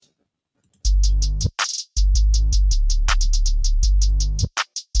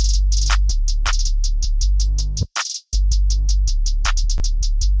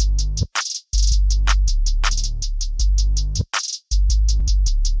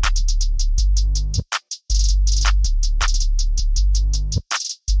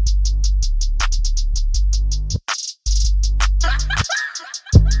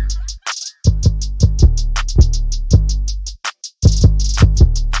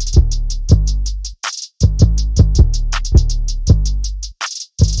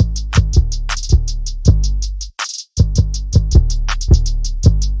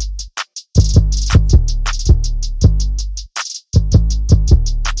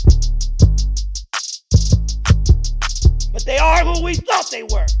they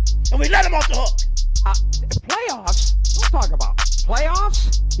were, and we let them off the hook. Playoffs? Don't talk about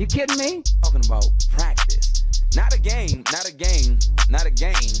playoffs. You kidding me? Talking about practice. Not a game.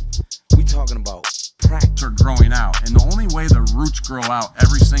 We talking about practice. Are growing out, and the only way the roots grow out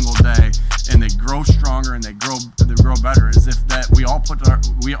every single day and they grow stronger and they grow better is if that we all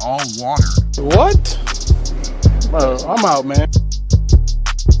water. What? I'm out, man.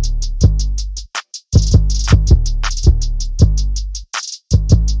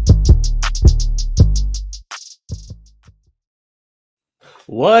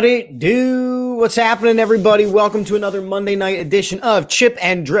 What it do? What's happening, everybody? Welcome to another Monday night edition of Chip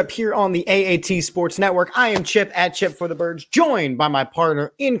and Drip here on the AAT Sports Network. I am Chip at Chip for the Birds, joined by my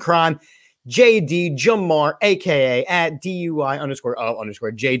partner in crime, JD Jamar, aka at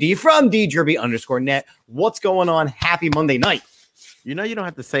DUI_JD from DDRB_net. What's going on? Happy Monday night. You know you don't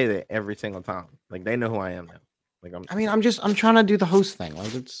have to say that every single time. Like, they know who I am now. Like, I'm trying to do the host thing. Like,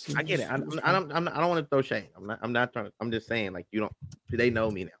 I get it. I don't want to throw shade. I'm not trying to. I'm just saying, like, they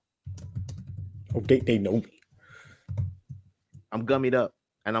know me now. Oh, they know me. I'm gummied up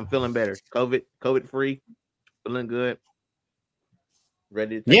and I'm feeling better. COVID free, feeling good.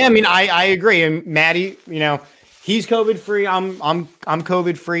 Ready to I agree. And Maddie, he's COVID free. I'm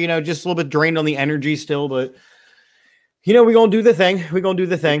COVID free, just a little bit drained on the energy still, but we're gonna do the thing.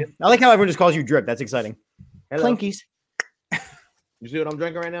 I like how everyone just calls you Drip. That's exciting. Hello. Clinkies. You see what I'm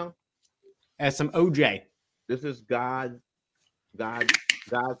drinking right now? As some OJ. This is God's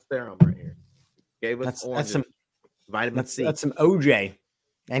serum right here. Gave us oranges, some vitamin C. That's some OJ,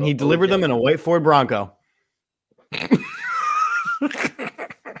 and he delivered them in a white Ford Bronco.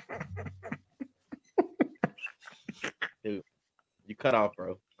 Dude, you cut off,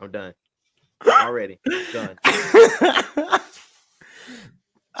 bro. I'm done. Already done.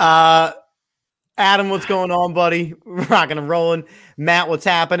 Adam, what's going on, buddy? Rocking and rolling. Matt, what's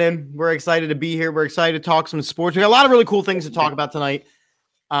happening? We're excited to be here. We're excited to talk some sports. We got a lot of really cool things to talk about tonight.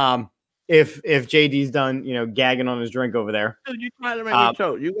 If JD's done, gagging on his drink over there. Dude, you trying to make me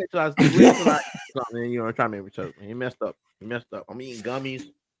choke. You wait till I something and you want to try to make me choke. You messed up. I'm eating gummies.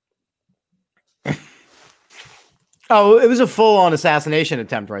 Oh, it was a full-on assassination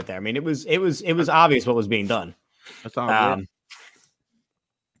attempt right there. I mean, it was obvious what was being done. That's all good.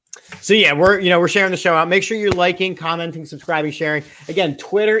 So yeah, we're sharing the show out. Make sure you're liking, commenting, subscribing, sharing. Again,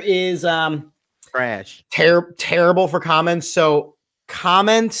 Twitter is trash. Terrible for comments. So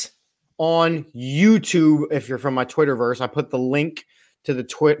comment on YouTube if you're from my Twitterverse. I put the link to the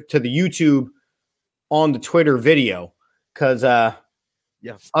YouTube on the Twitter video because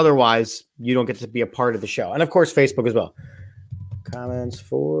otherwise you don't get to be a part of the show. And of course, Facebook as well. Comments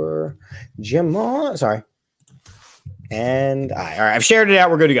for Jamar. Sorry. And all right, I've shared it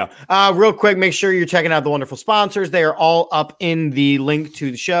out. We're good to go. Real quick, make sure you're checking out the wonderful sponsors. They are all up in the link to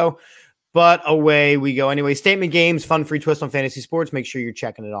the show. But away we go. Anyway, Statement Games, fun free twist on fantasy sports. Make sure you're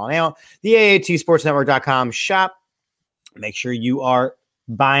checking it on out. The AATSportsNetwork.com shop. Make sure you are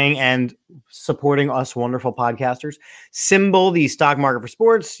buying and supporting us wonderful podcasters. Symbol, the stock market for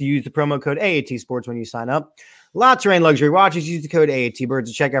sports. Use the promo code AAT Sports when you sign up. La Terrain Luxury Watches. Use the code AATBirds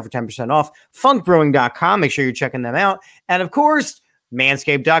to check out for 10% off. Funkbrewing.com. Make sure you're checking them out. And of course,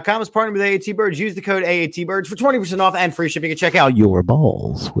 Manscaped.com is partnered with AAT Birds. Use the code AATBirds for 20% off and free shipping at checkout. Your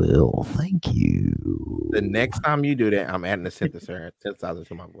balls will thank you. The next time you do that, I'm adding a synthesizer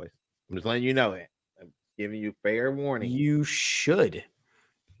to my voice. I'm just letting you know it. I'm giving you fair warning. You should.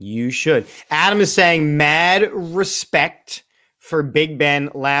 Adam is saying mad respect for Big Ben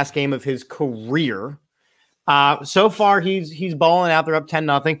last game of his career. So far, he's balling out. They're up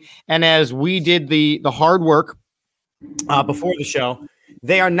 10-0. And as we did the hard work before the show,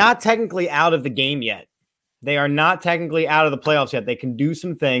 they are not technically out of the game yet. They are not technically out of the playoffs yet. They can do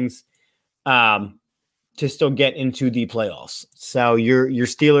some things to still get into the playoffs. So your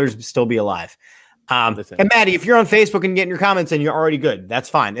Steelers still be alive. And Maddie, if you're on Facebook and getting your comments in, you're already good. That's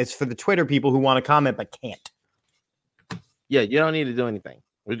fine. It's for the Twitter people who want to comment but can't. Yeah, you don't need to do anything.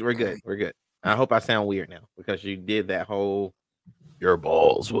 We're good. We're good. I hope I sound weird now because you did that whole "your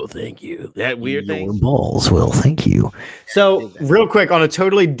balls will thank you." That weird thing. Your balls will thank you. So, real quick, on a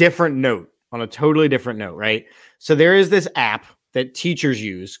totally different note, right? So there is this app that teachers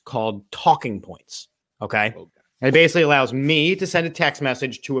use called Talking Points. Okay, and it basically allows me to send a text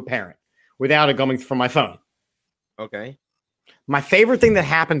message to a parent without it going from my phone. Okay. My favorite thing that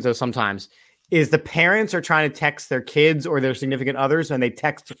happens though sometimes is the parents are trying to text their kids or their significant others and they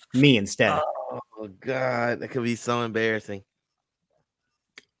text me instead. Oh God, that could be so embarrassing.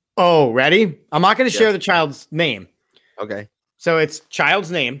 Oh, ready? I'm not going to share the child's name. Okay. So it's child's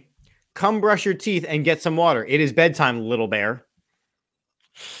name. Come brush your teeth and get some water. It is bedtime, little bear.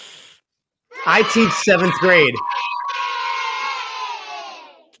 I teach seventh grade.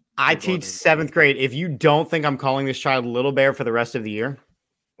 I teach seventh grade. If you don't think I'm calling this child Little Bear for the rest of the year,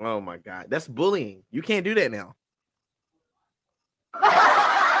 Oh my God, that's bullying. You can't do that now.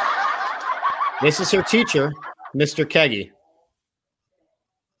 this is her teacher, Mr. Keggy.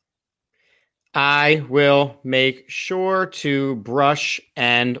 I will make sure to brush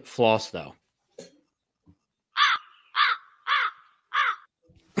and floss, though.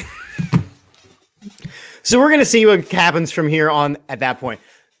 So we're going to see what happens from here on at that point.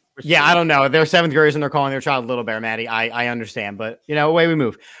 Yeah, I don't know. They're seventh graders and they're calling their child Little Bear, Maddie. I understand, but away we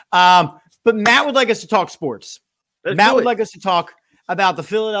move. But Matt would like us to talk sports. Matt would like us to talk about the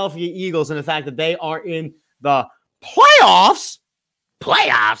Philadelphia Eagles and the fact that they are in the playoffs.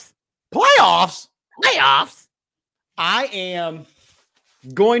 Playoffs. I am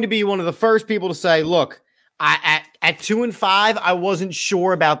going to be one of the first people to say, look, at 2-5, I wasn't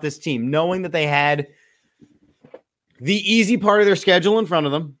sure about this team, knowing that they had the easy part of their schedule in front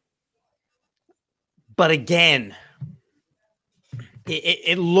of them. But again,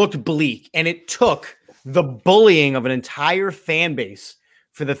 it looked bleak, and it took the bullying of an entire fan base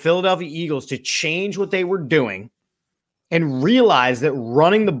for the Philadelphia Eagles to change what they were doing and realize that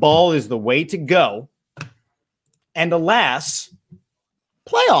running the ball is the way to go. And alas,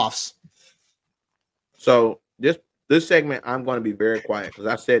 playoffs. So this segment, I'm going to be very quiet because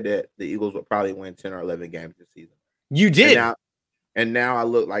I said that the Eagles would probably win 10 or 11 games this season. You did. And now I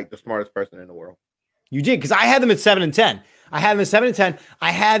look like the smartest person in the world. You did, because I had them at 7-10. I had them at 7-10.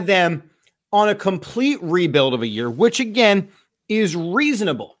 I had them on a complete rebuild of a year, which again is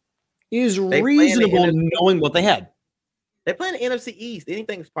reasonable. Knowing what they had. They play in the NFC East.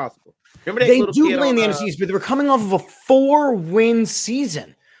 Anything is possible. Remember that they do play in the NFC East, but they were coming off of a 4-win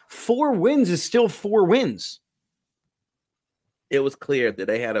season. 4 wins is still 4 wins. It was clear that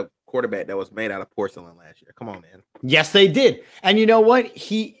they had a quarterback that was made out of porcelain last year. Come on, man. Yes, they did. And you know what?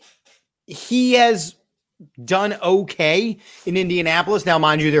 He has done okay in Indianapolis. Now,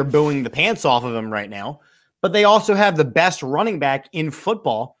 mind you, they're booing the pants off of him right now. But they also have the best running back in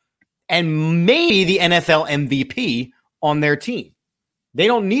football and maybe the NFL MVP on their team. They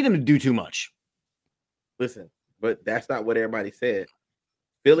don't need him to do too much. Listen, but that's not what everybody said.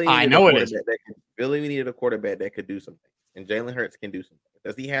 Philly needed a quarterback that could do some things. And Jalen Hurts can do some things.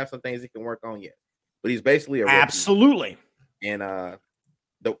 Does he have some things he can work on yet? But he's basically a rookie. Absolutely. And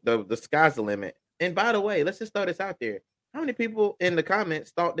the sky's the limit. And by the way, let's just throw this out there. How many people in the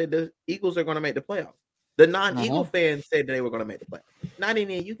comments thought that the Eagles are going to make the playoffs? The non-Eagle fans said that they were going to make the playoffs. Not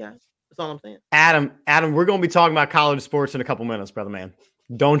any of you guys. That's all I'm saying. Adam, we're going to be talking about college sports in a couple minutes, brother man.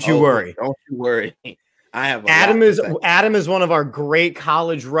 Don't you worry. Don't you worry. I have Adam is one of our great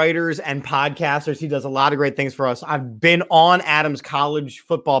college writers and podcasters. He does a lot of great things for us. I've been on Adam's college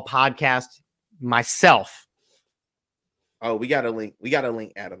football podcast myself. Oh, we got a link.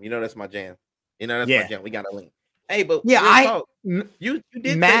 Adam. You know that's my jam. My jam. We got a link. Hey, but you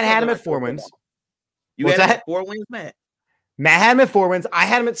did. Matt had him at 4 wins. You had him at 4 wins, Matt. Matt had him at 4 wins. I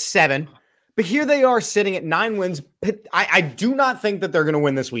had him at 7. But here they are sitting at 9 wins. I do not think that they're going to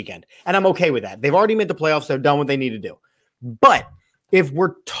win this weekend. And I'm okay with that. They've already made the playoffs. They've done what they need to do. But if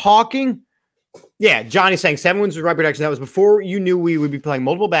we're talking, Johnny's saying 7 wins was right projection. That was before you knew we would be playing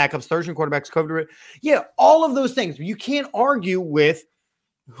multiple backups, third-string quarterbacks, COVID. Yeah, all of those things. You can't argue with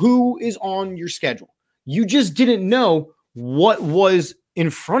who is on your schedule. You just didn't know what was in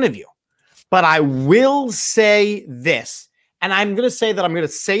front of you. But I will say this, and I'm going to say that I'm going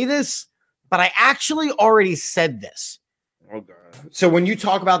to say this, but I actually already said this. Oh, God. So when you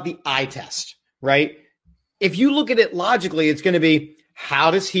talk about the eye test, right? If you look at it logically, it's going to be,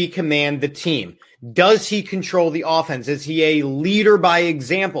 how does he command the team? Does he control the offense? Is he a leader by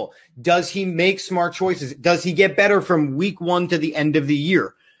example? Does he make smart choices? Does he get better from week 1 to the end of the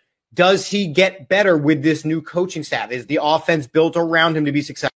year? Does he get better with this new coaching staff? Is the offense built around him to be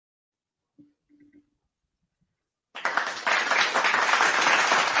successful?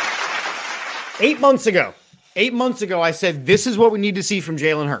 Eight months ago, I said, this is what we need to see from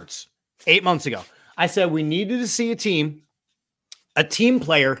Jalen Hurts. 8 months ago, I said we needed to see a team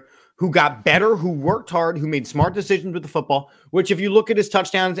player who got better, who worked hard, who made smart decisions with the football, which if you look at his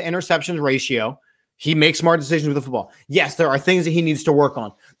touchdowns to interceptions ratio, he makes smart decisions with the football. Yes, there are things that he needs to work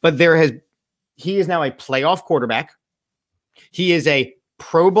on, but he is now a playoff quarterback. He is a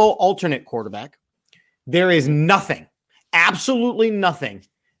Pro Bowl alternate quarterback. There is nothing, absolutely nothing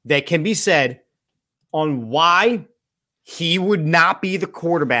that can be said on why he would not be the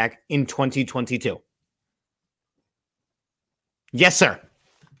quarterback in 2022. Yes, sir.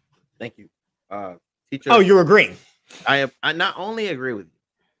 Thank you. Teacher. Oh, you're agreeing. I not only agree with you,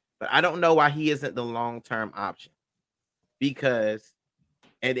 but I don't know why he isn't the long-term option. Because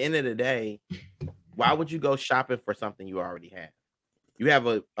at the end of the day, why would you go shopping for something you already have? You have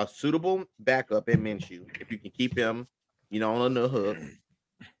a suitable backup in Minshew if you can keep him, on the hook.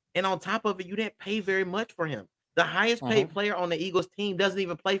 And on top of it, you didn't pay very much for him. The highest paid player on the Eagles team doesn't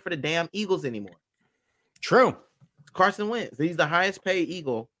even play for the damn Eagles anymore. True. Carson Wentz. He's the highest paid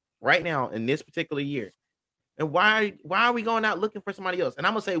Eagle right now in this particular year. And why are we going out looking for somebody else? And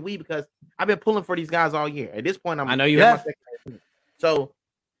I'm gonna say we because I've been pulling for these guys all year. At this point, I know you have. So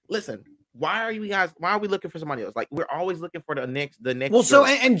listen, why are we looking for somebody else? Like we're always looking for the next. Well, so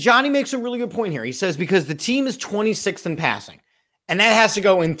and Johnny makes a really good point here. He says because the team is 26th in passing, and that has to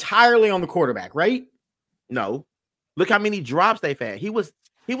go entirely on the quarterback, right? No. Look how many drops they've had. He was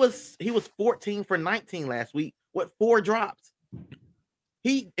 14 for 19 last week with 4 drops.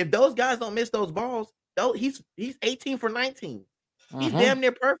 If those guys don't miss those balls, he's 18 for 19. He's damn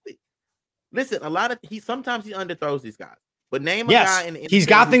near perfect. Listen, sometimes he underthrows these guys. But name a guy in the NFL. He's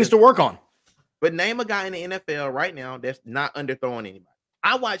got things to work on. But name a guy in the NFL right now that's not underthrowing anybody.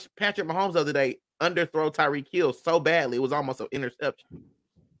 I watched Patrick Mahomes the other day underthrow Tyreek Hill so badly it was almost an interception.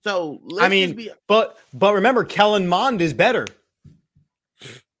 So but remember, Kellen Mond is better.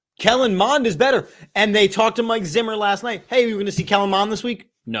 Kellen Mond is better. And they talked to Mike Zimmer last night. Hey, you're going to see Kellen Mond this week?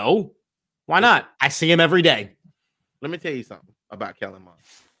 No. Why not? I see him every day. Let me tell you something about Kellen Mond.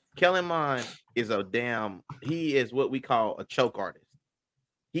 Kellen Mond is he is what we call a choke artist.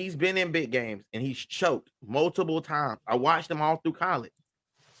 He's been in big games and he's choked multiple times. I watched him all through college.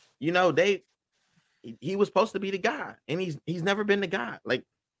 He was supposed to be the guy, and he's never been the guy. Like,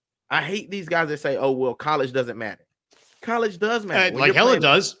 I hate these guys that say, "Oh, well, college doesn't matter." College does matter. Like hell, it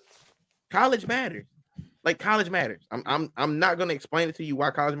does. College matters. Like college matters. I'm not going to explain it to you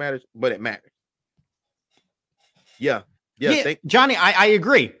why college matters, but it matters. Yeah. Johnny, I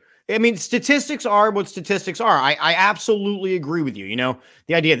agree. I mean, statistics are what statistics are. I absolutely agree with you.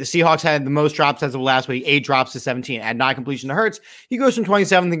 The idea the Seahawks had the most drops as of last week, 8 drops to 17. Add 9 completion to Hurts. He goes from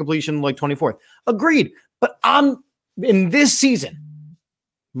 27th in completion like 24th. Agreed. But in this season,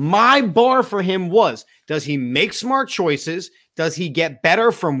 my bar for him was, does he make smart choices? Does he get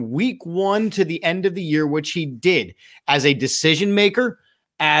better from week 1 to the end of the year, which he did as a decision maker,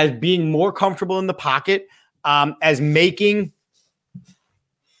 as being more comfortable in the pocket, as making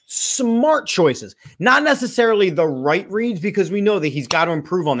smart choices, not necessarily the right reads, because we know that he's got to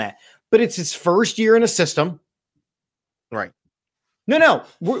improve on that, but it's his first year in a system. Right. No,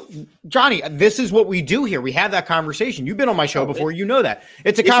 Johnny, this is what we do here. We have that conversation. You've been on my show before. You know that.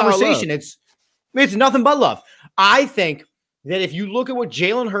 It's a conversation. It's nothing but love. I think that if you look at what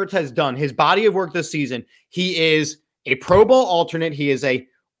Jalen Hurts has done, his body of work this season, he is a Pro Bowl alternate. He is a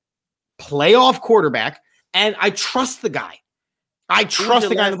playoff quarterback, and I trust the guy. I trust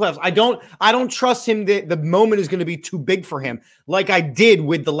the guy in the playoffs. I don't trust him that the moment is going to be too big for him, like I did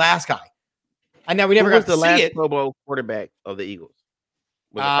with the last guy. And now we never got to see it. Pro Bowl quarterback of the Eagles.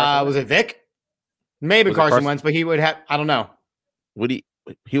 Was it Vic? Maybe Carson Wentz, but he would have. I don't know.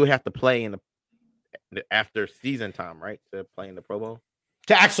 He would have to play in the after season time, right? To play in the Pro Bowl.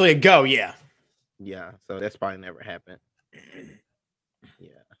 To actually go, yeah. Yeah, so that's probably never happened. Yeah,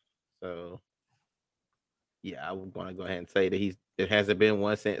 so yeah, I'm going to go ahead and say that there hasn't been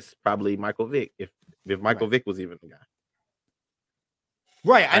one since probably Michael Vick, if Michael Vick was even the guy.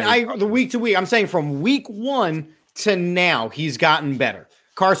 Right, and the week to week, I'm saying from week 1 to now, he's gotten better.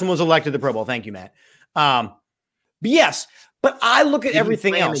 Carson was elected the Pro Bowl. Thank you, Matt. But yes, but I look at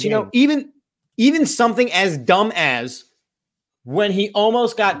everything else. Even something as dumb as when he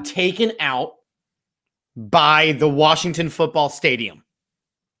almost got taken out by the Washington Football Stadium.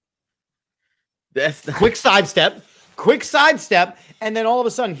 That's quick sidestep, and then all of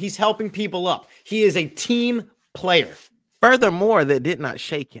a sudden he's helping people up. He is a team player. Furthermore, that did not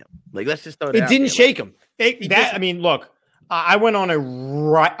shake him. Like, let's just throw that. It didn't shake him. Look, I went on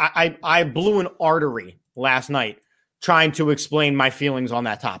I blew an artery last night trying to explain my feelings on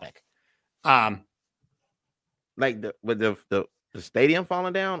that topic. Like with the stadium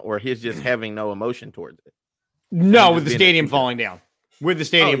falling down, or his just having no emotion towards it. No, with the stadium falling down. With the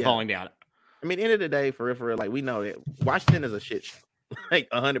stadium falling down. I mean, end of the day, for real, like, we know that Washington is a shit show. Like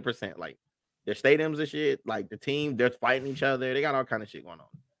 100%. Like, their stadiums are shit. Like, the team, they're fighting each other. They got all kind of shit going on.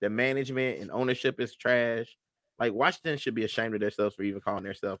 Their management and ownership is trash. Like, Washington should be ashamed of themselves for even calling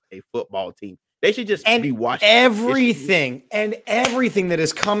themselves a football team. They should just be watching everything. And everything that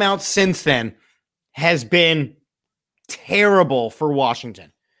has come out since then has been terrible for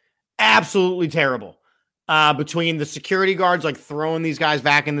Washington. Absolutely terrible. Between the security guards, like throwing these guys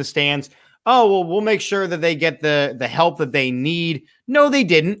back in the stands. Oh, well, we'll make sure that they get the help that they need. No, they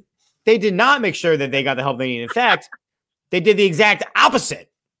didn't. They did not make sure that they got the help they needed. In fact, they did the exact opposite.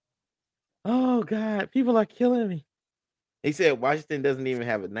 Oh God, people are killing me. He said Washington doesn't even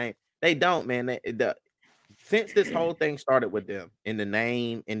have a name. They don't, man. Since this whole thing started with them in the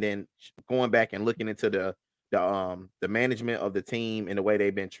name, and then going back and looking into the management of the team and the way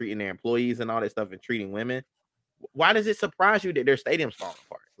they've been treating their employees and all that stuff and treating women, why does it surprise you that their stadiums fall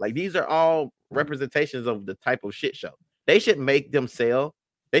apart? Like, these are all representations of the type of shit show. They should make them sell.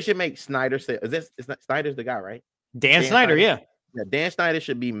 They should make Snyder sell. Snyder's the guy, right? Dan Snyder, yeah. Yeah, Dan Snyder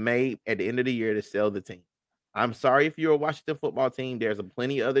should be made at the end of the year to sell the team. I'm sorry if you're a Washington football team. There's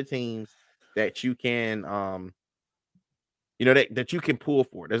plenty of other teams that you can, that you can pull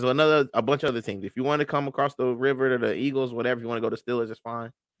for. There's a bunch of other teams. If you want to come across the river to the Eagles, whatever, you want to go to Steelers, it's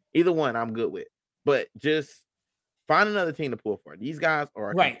fine. Either one, I'm good with. But just find another team to pull for. These guys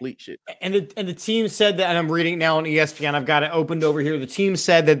are complete shit. And the team said that, and I'm reading it now on ESPN. I've got it opened over here. The team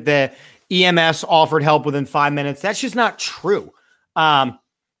said that the EMS offered help within 5 minutes. That's just not true.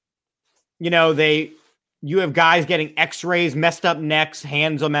 You have guys getting x-rays, messed up necks,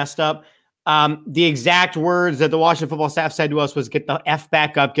 hands are messed up. The exact words that the Washington football staff said to us was, get the F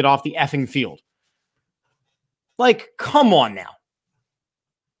back up, get off the effing field. Like, come on now.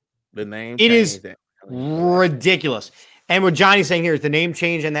 The name. It is ridiculous. And what Johnny's saying here is the name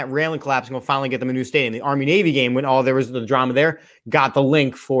change and that railing collapse will finally get them a new stadium. The Army-Navy game, when there was the drama there, got the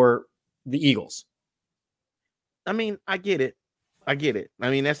link for the Eagles. I mean, I get it. I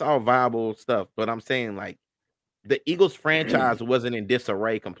mean, that's all viable stuff. But I'm saying, like, the Eagles franchise wasn't in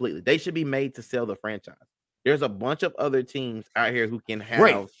disarray completely. They should be made to sell the franchise. There's a bunch of other teams out here who can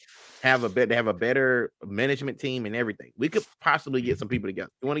have a better management team and everything. We could possibly get some people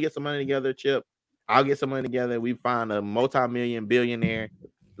together. You want to get some money together, Chip? I'll get some money together. We find a multi-million billionaire,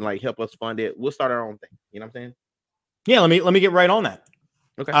 like, help us fund it. We'll start our own thing. You know what I'm saying? Yeah, let me get right on that.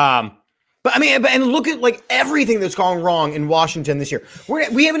 Okay. But I mean, and look at like everything that's gone wrong in Washington this year.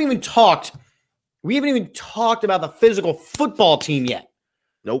 We haven't even talked about the physical football team yet.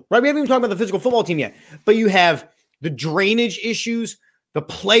 Nope. Right? We haven't even talked about the physical football team yet. But you have the drainage issues, the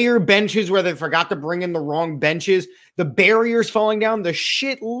player benches where they forgot to bring in the wrong benches, the barriers falling down, the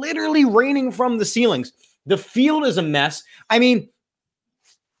shit literally raining from the ceilings. The field is a mess. I mean,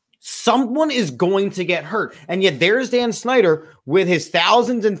 someone is going to get hurt. And yet there's Dan Snyder with his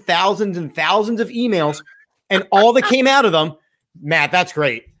thousands and thousands and thousands of emails, and all that came out of them. Matt, that's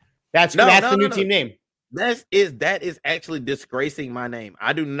great. That's the new team name. That is actually disgracing my name.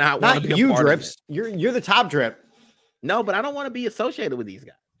 I do not want to be you, a part Drips. of it. You're the top drip. No, but I don't want to be associated with these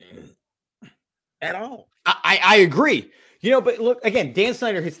guys at all. I agree. But look, again, Dan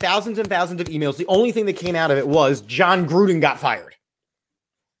Snyder, his thousands and thousands of emails. The only thing that came out of it was John Gruden got fired.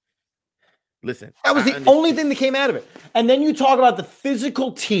 Listen, that was the only thing that came out of it. And then you talk about the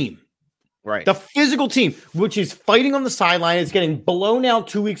physical team. Right. The physical team, which is fighting on the sideline, is getting blown out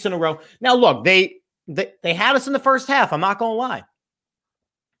 2 weeks in a row. Now, look, they had us in the first half. I'm not going to lie.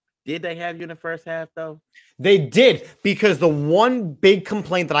 Did they have you in the first half, though? They did, because the one big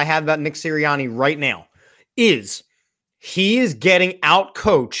complaint that I have about Nick Sirianni right now is he is getting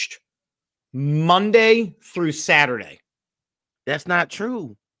out-coached Monday through Saturday. That's not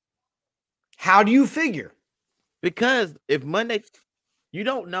true. How do you figure? Because if Monday, you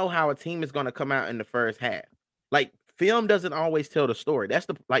don't know how a team is going to come out in the first half. Like, film doesn't always tell the story. That's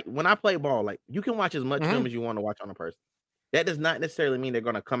when I play ball, like, you can watch as much film as you want to watch on a person. That does not necessarily mean they're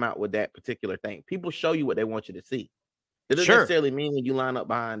going to come out with that particular thing. People show you what they want you to see. It doesn't necessarily mean when you line up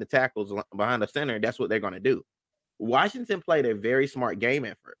behind the tackles, behind the center, that's what they're going to do. Washington played a very smart game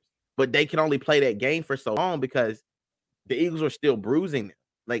at first, but they can only play that game for so long because the Eagles are still bruising them.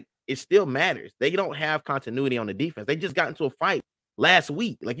 Like, it still matters. They don't have continuity on the defense. They just got into a fight last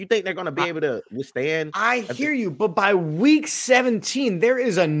week. Like, you think they're going to be able to withstand? I hear you, but by week 17, there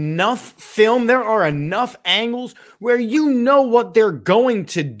is enough film. There are enough angles where you know what they're going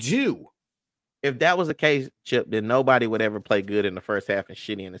to do. If that was the case, Chip, then nobody would ever play good in the first half and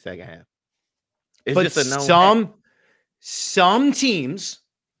shitty in the second half. It's but just a known some teams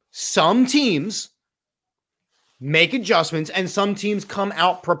make adjustments, and some teams come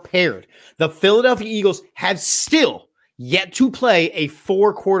out prepared. The Philadelphia Eagles have still yet to play a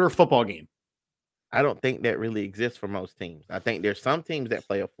 4-quarter football game. I don't think that really exists for most teams. I think there's some teams that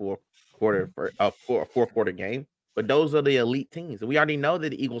play a 4-quarter game, but those are the elite teams. And we already know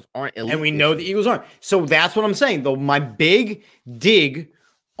that the Eagles aren't elite. And we know the Eagles aren't. So that's what I'm saying. Though my big dig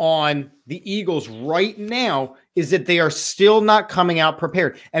on the Eagles right now is that they are still not coming out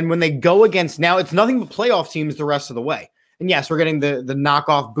prepared. And when they go against, now it's nothing but playoff teams the rest of the way. And yes, we're getting the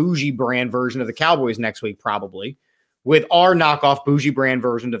knockoff bougie brand version of the Cowboys next week, probably. with our knockoff bougie brand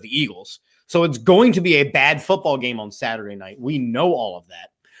version of the Eagles. So it's going to be a bad football game on Saturday night. We know all of that.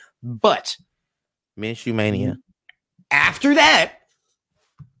 But Minshew mania. after that,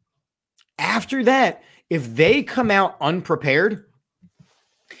 if they come out unprepared,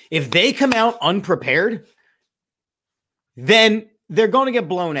 then they're going to get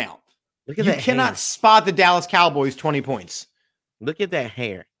blown out. Look at You that cannot hair. spot the Dallas Cowboys 20 points. Look at that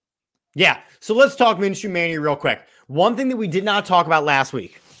hair. Yeah. So let's talk Minshew Mania real quick. One thing that we did not talk about last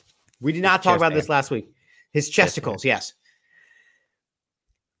week. We did not talk about this last week. His chesticles, yes.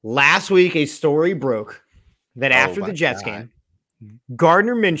 Last week, a story broke that after the Jets game,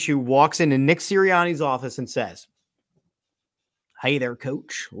 Gardner Minshew walks into Nick Sirianni's office and says, "Hey there,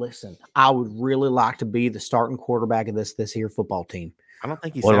 coach. Listen, I would really like to be the starting quarterback of this here football team. I don't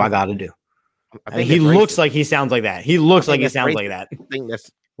think he's. What do I got to do?" I think He it's looks racist. like he sounds like that. He looks I like think he that's sounds racist. like that. I think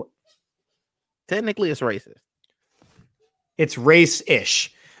that's technically it's racist. It's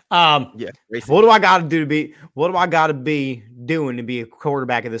race-ish. Yeah, racist. What do I got to do to be? What do I got to be doing to be a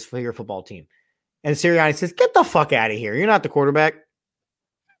quarterback of this here football team? And Sirianni says, "Get the fuck out of here. You're not the quarterback."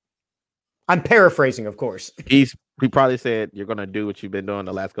 I'm paraphrasing, of course. He probably said you're gonna do what you've been doing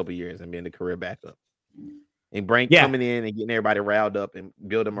the last couple of years and being the career backup. And coming in and getting everybody riled up and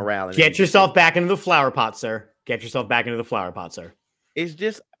building morale. And Get yourself back into the flower pot, sir. Get yourself back into the flower pot, sir. It's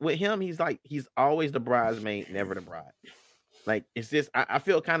just with him, he's always the bridesmaid, never the bride. Like, it's just I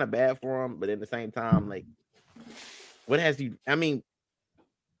feel kind of bad for him, but at the same time, like, what has he? I mean,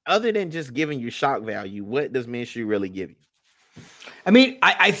 other than just giving you shock value, what does Minshew really give you? I mean,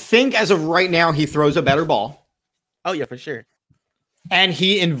 I think as of right now, he throws a better ball. Oh yeah, for sure. And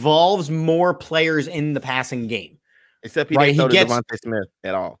he involves more players in the passing game. Except he Right, didn't throw he to gets- Devontae Smith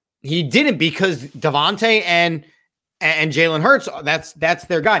at all. He didn't because Devontae and Jalen Hurts, that's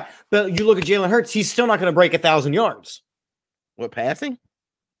their guy. But you look at Jalen Hurts, he's still not going to break 1,000 yards. What, passing?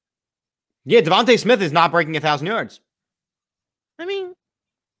 Yeah, Devontae Smith is not breaking 1,000 yards. I mean,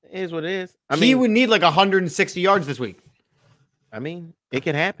 it is what it is. He would need like 160 yards this week. I mean, it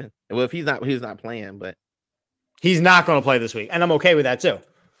can happen. Well, if he's not playing, but He's not going to play this week, and I'm okay with that too.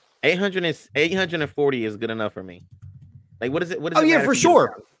 840 is good enough for me. Like, what is it? What is Oh it yeah, matter for if you get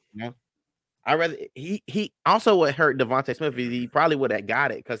sure. it? You know? I rather he also what hurt Devontae Smith is he probably would have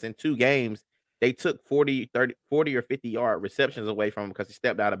got it because in 2 games they took 40 or 50 yard receptions away from him because he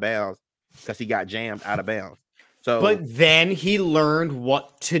stepped out of bounds because he got jammed out of bounds. So, But then he learned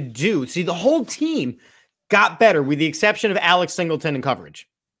what to do. See, the whole team got better with the exception of Alex Singleton in coverage.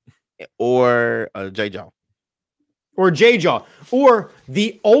 or J. Jaw. Or J-Jaw. Or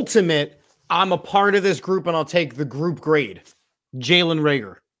the ultimate, I'm a part of this group and I'll take the group grade. Jalen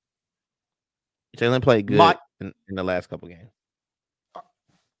Reagor. Jalen played good in the last couple games.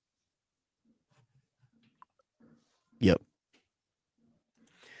 Yep.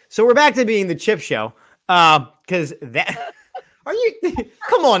 So we're back to being the Chip Show. Because that are you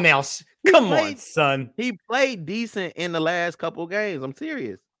come on now. Come on, played- son. He played decent in the last couple games. I'm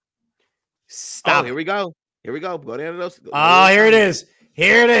serious. Stop. Oh, here we go. Here we go. Go down to those. Oh, here it is.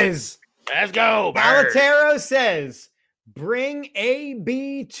 Here it is. Let's go. Birds. Balatero says, "Bring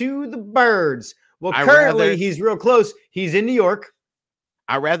AB to the Birds." Well, I'd currently rather- he's real close. He's in New York.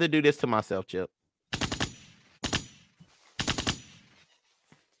 I'd rather do this to myself, Chip.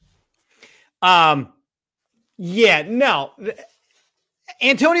 Yeah, no.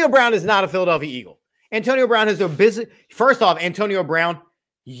 Antonio Brown is not a Philadelphia Eagle. Antonio Brown has no business. First off, Antonio Brown,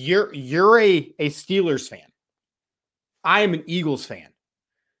 you're a Steelers fan. I am an Eagles fan.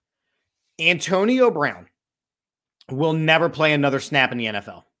 Antonio Brown will never play another snap in the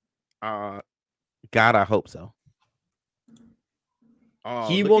NFL. God, I hope so. Oh,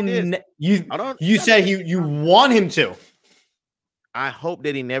 He look will. at this. You said you want him to. I hope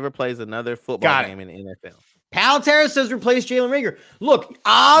that he never plays another football Got it. game in the NFL. Palatero says replace Jalen Reagor. Look,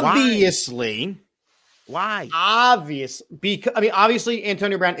 obviously, Why? obviously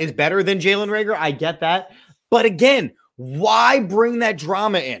Antonio Brown is better than Jalen Reagor. I get that. But again, why bring that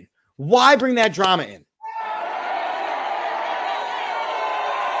drama in? Why bring that drama in?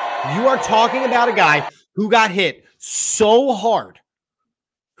 You are talking about a guy who got hit so hard,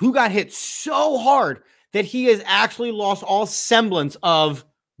 that he has actually lost all semblance of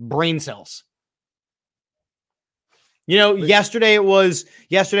brain cells. You know, yesterday it was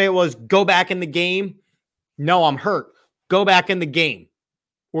go back in the game. No, I'm hurt. Go back in the game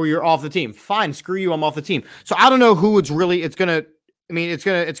or you're off the team. Fine, screw you, I'm off the team. So I don't know who it's going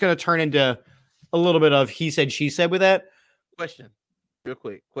to turn into a little bit of he said, she said with that. Question. Real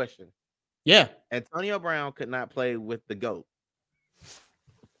quick. Question. Yeah. Antonio Brown could not play with the GOAT.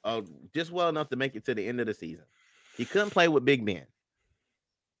 Just well enough to make it to the end of the season. He couldn't play with Big Ben.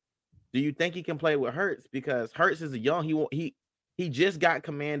 Do you think he can play with Hurts? Because Hurts is he just got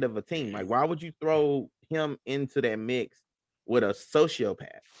command of a team. Like, why would you throw him into that mix with a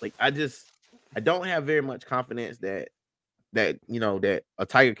sociopath? Like, I don't have very much confidence that that a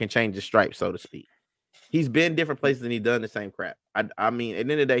tiger can change his stripes, so to speak. He's been different places and he's done the same crap. I mean, at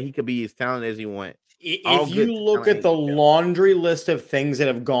the end of the day, he could be as talented as he wants. If you look at the laundry list of things that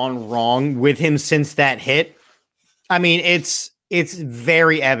have gone wrong with him since that hit, I mean, it's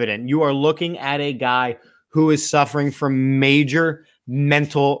very evident. You are looking at a guy who is suffering from major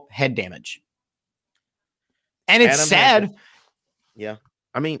mental head damage. And it's sad. Yeah.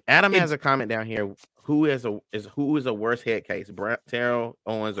 I mean, Adam has a comment down here. Who is a worse head case? Terrell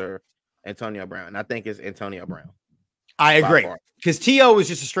Owens or Antonio Brown? And I think it's Antonio Brown. I agree. Because T.O. is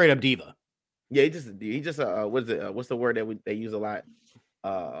just a straight up diva. Yeah, he just what's the word that they use a lot?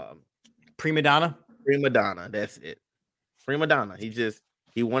 Prima donna. Prima donna. That's it. Prima donna.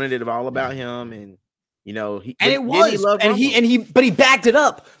 He wanted it all about him, and but he backed it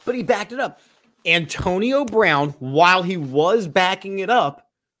up. Antonio Brown, while he was backing it up,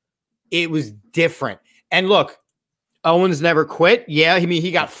 it was different. And look, Owens never quit. Yeah, I mean,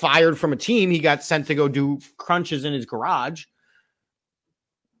 he got fired from a team. He got sent to go do crunches in his garage.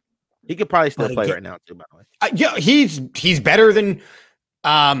 He could probably still play right now, too, by the way. Yeah, he's better than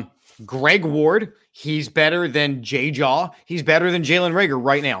Greg Ward. He's better than Jay Jaw. He's better than Jalen Reagor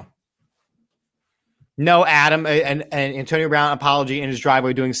right now. No, Adam and Antonio Brown apology in his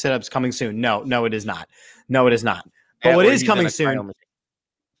driveway doing sit-ups coming soon. No, it is not. But what is coming soon?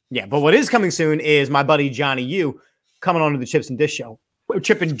 Yeah, but what is coming soon is my buddy Johnny U coming on to the Chip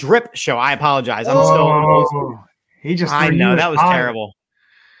and Drip show. I apologize. I'm still. He just. I know that was terrible.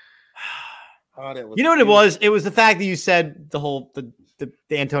 You know what it was? It was the fact that you said the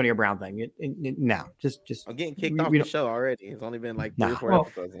Antonio Brown thing. No, just. I'm getting kicked off the show already. It's only been like 3 or 4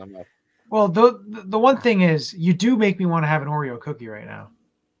 episodes, and I'm like. Well, the one thing is, you do make me want to have an Oreo cookie right now.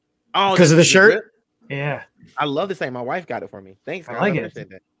 Oh, because of the shirt? Yeah. I love the same. My wife got it for me. Thanks. I like it.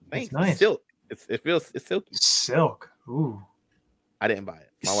 Thanks. It's nice. Silk. It's silky. Silk. Ooh. I didn't buy it.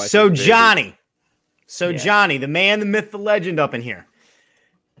 My wife. So Johnny. Johnny, the man, the myth, the legend up in here.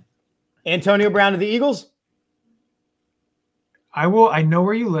 Antonio Brown to the Eagles? I know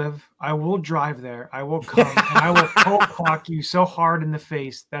where you live. I will drive there. I will come and I will cold clock you so hard in the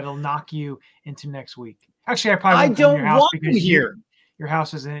face that it'll knock you into next week. Actually, I probably won't come to your house because your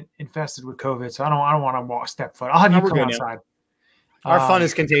house isn't infested with COVID, so I don't want to step foot. I'll have you come outside. Our fun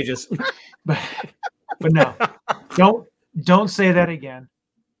is contagious. But no, don't say that again,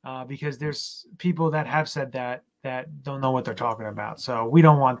 because there's people that have said that don't know what they're talking about. So we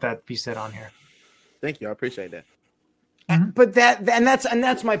don't want that to be said on here. Thank you. I appreciate that. But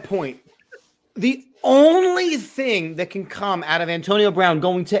that's my point. The only thing that can come out of Antonio Brown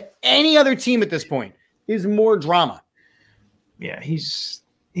going to any other team at this point is more drama. Yeah, he's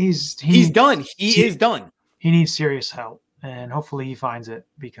done. He is done. He needs serious help, and hopefully he finds it,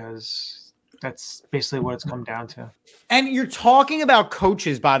 because that's basically what it's come down to. And you're talking about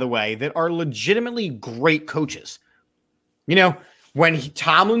coaches, by the way, that are legitimately great coaches. You know, when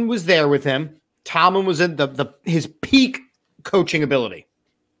Tomlin was there with him, Tomlin was in his peak coaching ability,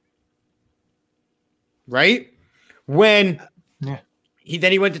 right? When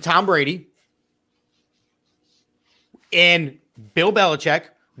he went to Tom Brady and Bill Belichick,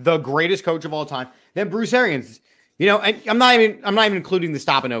 the greatest coach of all time. Then Bruce Arians, and I'm not even including the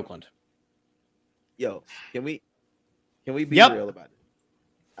stop in Oakland. Yo, can we be real about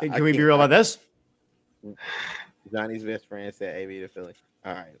it? Can we be real about this? Johnny's best friend said AB to Philly.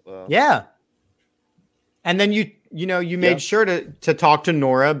 All right, well, yeah. And then you made sure to talk to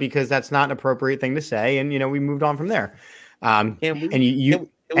Nora, because that's not an appropriate thing to say, and we moved on from there. Can we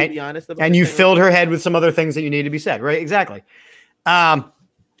be honest about and you filled her head with some other things that you need to be said, right? Exactly. Can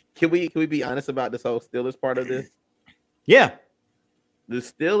we be honest about this whole Steelers part of this? Yeah. The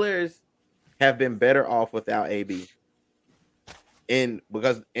Steelers have been better off without AB.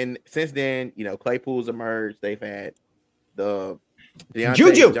 Since then, Claypool's emerged. They've had the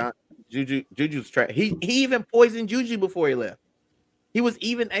Juju's track. He even poisoned Juju before he left. He was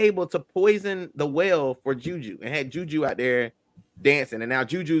even able to poison the well for Juju and had Juju out there dancing. And now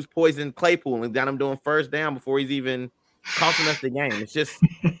Juju's poisoned Claypool and got him doing first down before he's even costing us the game. It's just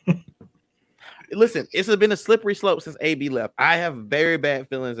listen, it's been a slippery slope since AB left. I have very bad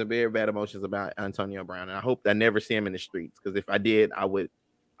feelings and very bad emotions about Antonio Brown, and I hope I never see him in the streets, because if I did, I would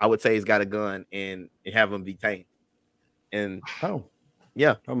say he's got a gun and have him detained. And that's how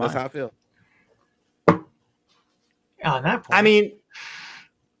I feel. On that point, I mean,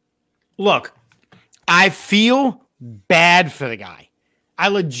 look, I feel bad for the guy. I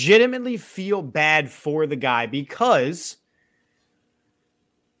legitimately feel bad for the guy because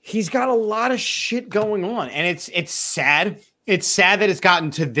he's got a lot of shit going on, and it's sad. It's sad that it's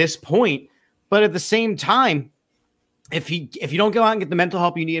gotten to this point, but at the same time, if you don't go out and get the mental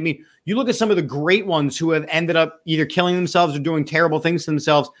help you need, I mean, you look at some of the great ones who have ended up either killing themselves or doing terrible things to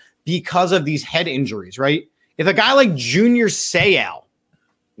themselves because of these head injuries, right? If a guy like Junior Seau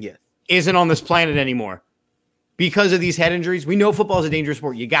isn't on this planet anymore because of these head injuries, we know football is a dangerous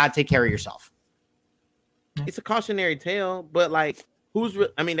sport. You got to take care of yourself. It's a cautionary tale, but like,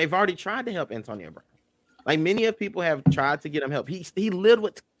 they've already tried to help Antonio Brown. Like, many of people have tried to get him help. He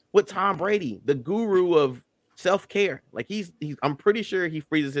lived with Tom Brady, the guru of self-care. Like, I'm pretty sure he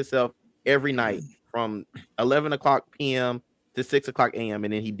freezes himself every night from 11 o'clock p.m. to 6 o'clock a.m.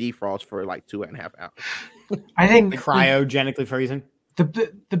 and then he defrosts for like 2.5 hours. I think cryogenically freezing.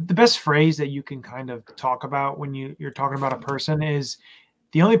 The best phrase that you can kind of talk about when you're talking about a person is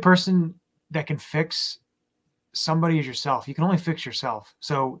the only person that can fix somebody is yourself. You can only fix yourself.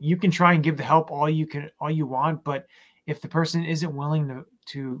 So you can try and give the help all you want, but if the person isn't willing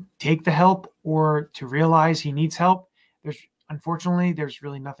to take the help or to realize he needs help, there's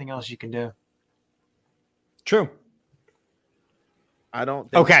really nothing else you can do. True. I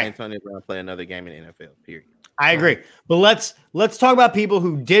don't think Antonio Brown play another game in the NFL, period. I agree. But let's talk about people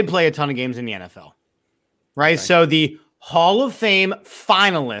who did play a ton of games in the NFL. Right? So the Hall of Fame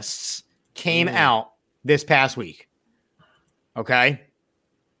finalists came out this past week. Okay?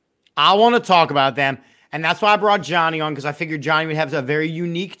 I want to talk about them, and that's why I brought Johnny on, because I figured Johnny would have a very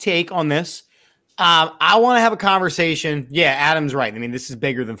unique take on this. I want to have a conversation. Yeah, Adam's right. I mean, this is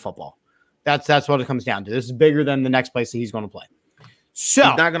bigger than football. That's what it comes down to. This is bigger than the next place that he's going to play. So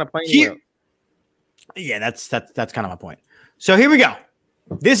he's not going to play anywhere. Yeah, that's kind of my point. So here we go.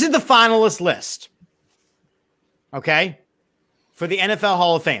 This is the finalist list. Okay? For the NFL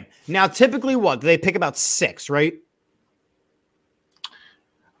Hall of Fame. Now, typically what? Do they pick about 6, right?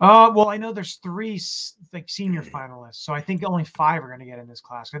 Well, I know there's 3 like senior finalists, so I think only 5 are going to get in this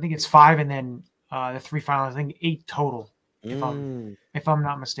class. I think it's 5 and then the 3 finalists. I think 8 total, if I'm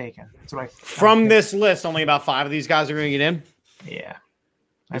not mistaken. That's what From this list, only about 5 of these guys are going to get in? Yeah.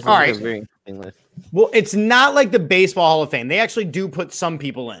 All right. Well, it's not like the Baseball Hall of Fame. They actually do put some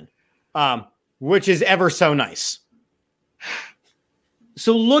people in, which is ever so nice.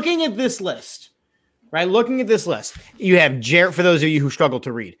 So looking at this list, right? Looking at this list, you have Jared, for those of you who struggle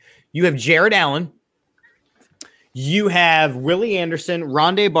to read, you have Jared Allen. You have Willie Anderson,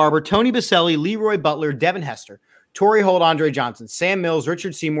 Rondé Barber, Tony Baselli, Leroy Butler, Devin Hester, Torrey Holt, Andre Johnson, Sam Mills,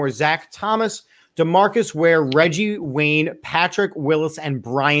 Richard Seymour, Zach Thomas, DeMarcus Ware, Reggie Wayne, Patrick Willis, and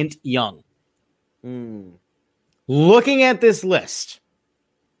Bryant Young. Looking at this list,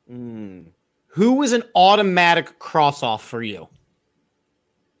 who was an automatic cross-off for you?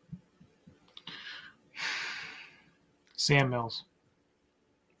 Sam Mills.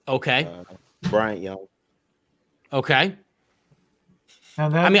 Okay. Bryant Young. Okay.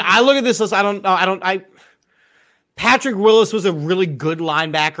 I mean, I look at this list. Patrick Willis was a really good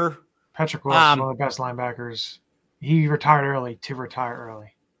linebacker. Patrick Willis, one of the best linebackers. He retired early to retire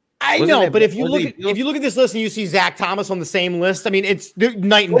early. I know, but if you look at this list and you see Zach Thomas on the same list, I mean, it's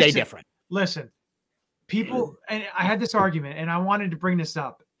night and day different. Listen, people, and I had this argument, and I wanted to bring this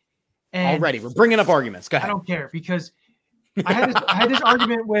up. And already, we're bringing up arguments. Go ahead. I don't care, because I had this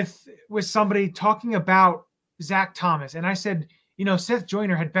argument with somebody talking about Zach Thomas, and I said, Seth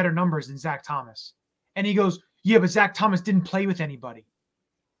Joyner had better numbers than Zach Thomas, and he goes, "Yeah, but Zach Thomas didn't play with anybody,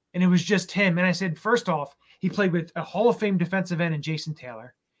 and it was just him." And I said, first off, he played with a Hall of Fame defensive end in Jason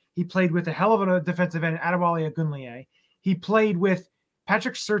Taylor. He played with a hell of a defensive end, Adewale Ogunleye. He played with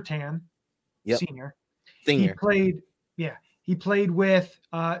Patrick Surtain, senior. He played with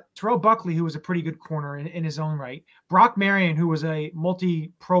Terrell Buckley, who was a pretty good corner in his own right. Brock Marion, who was a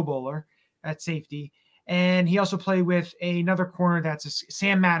multi-Pro Bowler at safety. And he also played with another corner that's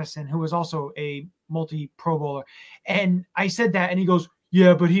Sam Madison, who was also a multi-Pro Bowler. And I said that, and he goes,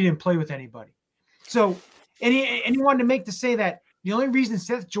 "Yeah, but he didn't play with anybody." So, and he wanted to make to say that the only reason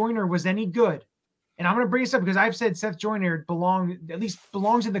Seth Joyner was any good, and I'm going to bring this up because I've said Seth Joyner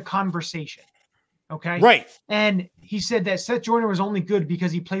belongs in the conversation. Okay. Right. And he said that Seth Joyner was only good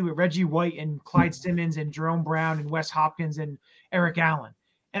because he played with Reggie White and Clyde Simmons and Jerome Brown and Wes Hopkins and Eric Allen.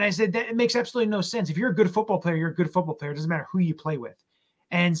 And I said that it makes absolutely no sense. If you're a good football player, you're a good football player. It doesn't matter who you play with.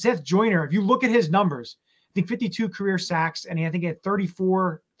 And Seth Joyner, if you look at his numbers, I think 52 career sacks, and I think he had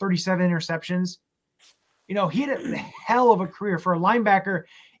 37 interceptions. He had a hell of a career for a linebacker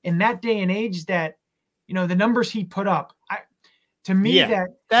in that day and age that, the numbers he put up. To me,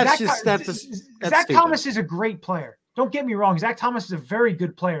 that's Zach Thomas is a great player. Don't get me wrong. Zach Thomas is a very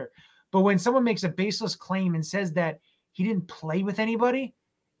good player. But when someone makes a baseless claim and says that he didn't play with anybody,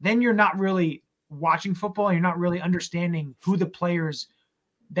 then you're not really watching football. And you're not really understanding who the players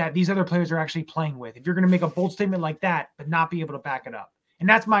that these other players are actually playing with. If you're going to make a bold statement like that, but not be able to back it up. And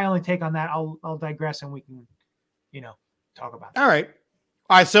that's my only take on that. I'll digress and we can, talk about that. All right.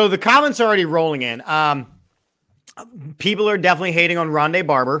 So the comments are already rolling in. People are definitely hating on Rondé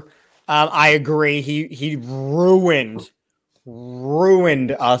Barber. I agree. He ruined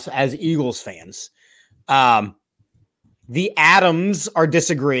us as Eagles fans. The Adams are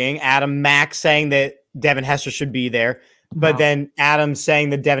disagreeing. Adam Mack saying that Devin Hester should be there. But then Adam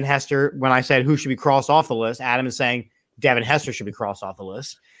saying that Devin Hester, when I said who should be crossed off the list, Adam is saying Devin Hester should be crossed off the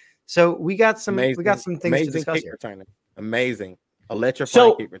list. So we got some things to discuss here. Returning. Amazing.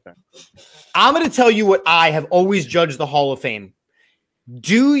 Electrifying kick return. I'm going to tell you what I have always judged the Hall of Fame.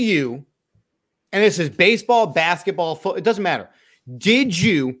 Do you, and this is baseball, basketball, football, it doesn't matter. Did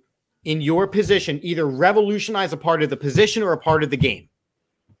you, in your position, either revolutionize a part of the position or a part of the game?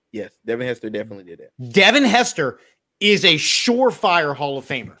 Yes, Devin Hester definitely did that. Devin Hester is a surefire Hall of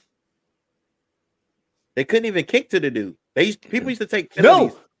Famer. They couldn't even kick to the dude. People used to take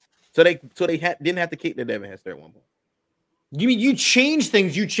penalties. So they didn't have to kick to Devin Hester at one point. You mean you change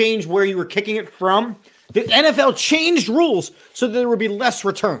things? You change where you were kicking it from? The NFL changed rules so that there would be less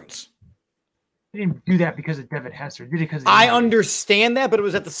returns. They didn't do that because of Devin Hester. They did it because I understand that, but it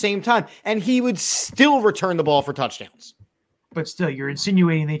was at the same time, and he would still return the ball for touchdowns. But still, you're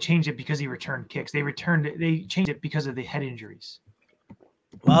insinuating they changed it because he returned kicks. They changed it because of the head injuries.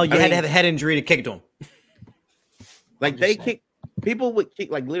 Well, you had to have a head injury to kick it to him. Like people would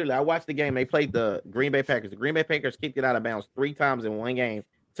kick, like literally, I watched the game. They played the Green Bay Packers. The Green Bay Packers kicked it out of bounds 3 times in one game,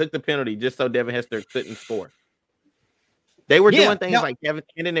 took the penalty just so Devin Hester couldn't score. They were doing things like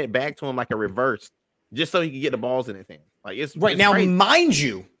handing it back to him like a reverse, just so he could get the balls in his hand. Like it's now, crazy. Mind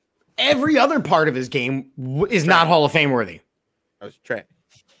you, every other part of his game is not Hall of Fame worthy. That was trash.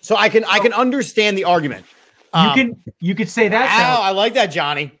 So I can understand the argument. You could say that. I like that,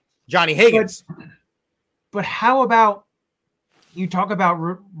 Johnny Higgins. But how about you talk about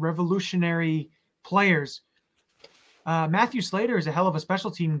revolutionary players? Matthew Slater is a hell of a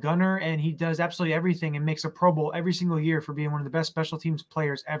special team gunner, and he does absolutely everything and makes a Pro Bowl every single year for being one of the best special teams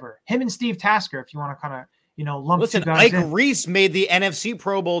players ever. Him and Steve Tasker, if you want to kind of lump. Listen, Ike Reese made the NFC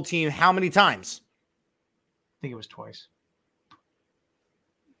Pro Bowl team how many times? I think it was twice.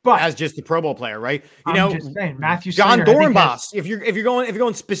 But as just the Pro Bowl player, right? I'm just saying, Matthew John Slater, Dornbos. If you're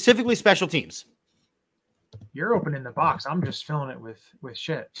going specifically special teams. You're opening the box. I'm just filling it with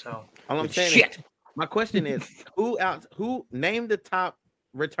shit. So all I'm saying is, my question is, who named the top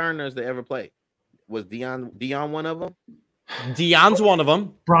returners that ever played? Was Dion one of them? Dion's one of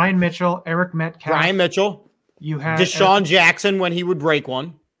them. Brian Mitchell, Eric Metcalf. Brian Mitchell. You had Deshaun Jackson when he would break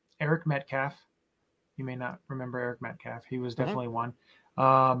one. Eric Metcalf. You may not remember Eric Metcalf. He was definitely one.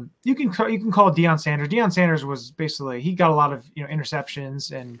 You can call Deion Sanders. Deion Sanders was basically, he got a lot of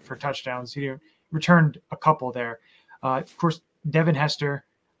interceptions and for touchdowns. He returned a couple there. Of course, Devin Hester.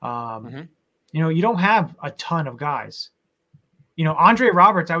 You don't have a ton of guys. Andre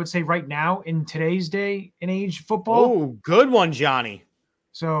Roberts, I would say right now in today's day and age football. Oh, good one, Johnny.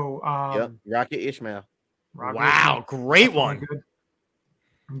 So Rocket Ishmael. Wow, great one.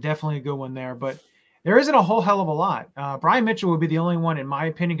 Definitely a good one there, but there isn't a whole hell of a lot. Brian Mitchell would be the only one, in my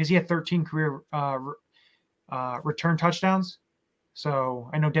opinion, because he had 13 career return touchdowns. So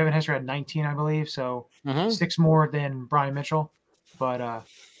I know Devin Hester had 19, I believe. So 6 more than Brian Mitchell. But all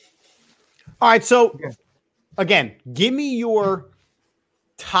right. So again, give me your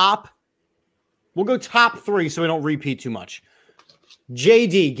top. We'll go top 3 so we don't repeat too much.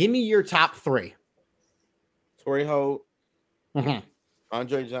 JD, give me your top 3. Torrey Holt,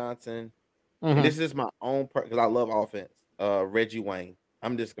 Andre Johnson. This is my own part because I love offense. Reggie Wayne.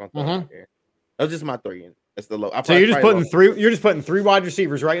 I'm just gonna throw it out there. That's just my 3. That's the low. So you're just putting 3. You're just putting 3 wide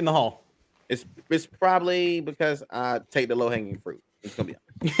receivers right in the hall. It's probably because I take the low hanging fruit. It's gonna be.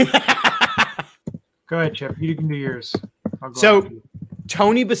 Go ahead, Chip. You can do yours. So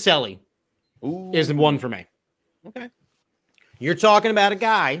Tony Baselli is one for me. Okay. You're talking about a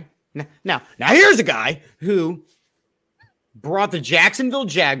guy. Now here's a guy who brought the Jacksonville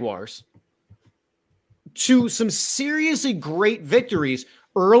Jaguars to some seriously great victories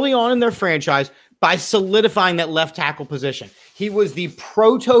early on in their franchise by solidifying that left tackle position. He was the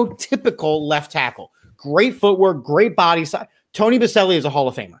prototypical left tackle. Great footwork, great body size. Tony Baselli is a Hall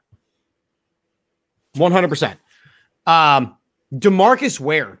of Famer. 100%. DeMarcus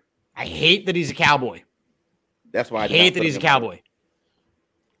Ware. I hate that he's a Cowboy. That's why I hate that he's a Cowboy.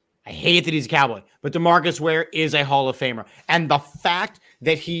 I hate that he's a Cowboy, but DeMarcus Ware is a Hall of Famer. And the fact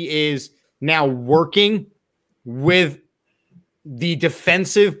that he is now working with the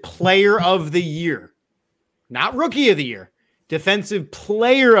Defensive Player of the Year, not Rookie of the Year, Defensive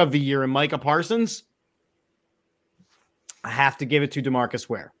Player of the Year in Micah Parsons, I have to give it to DeMarcus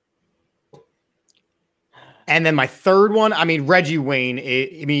Ware. And then my third one, Reggie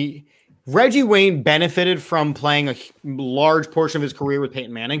Wayne. Reggie Wayne benefited from playing a large portion of his career with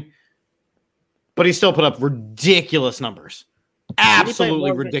Peyton Manning, but he still put up ridiculous numbers.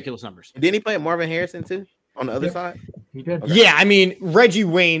 Absolutely ridiculous numbers. Didn't he play Marvin Harrison too on the other side? He did. Okay. Yeah, Reggie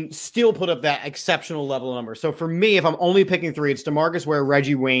Wayne still put up that exceptional level of numbers. So for me, if I'm only picking three, it's DeMarcus Ware,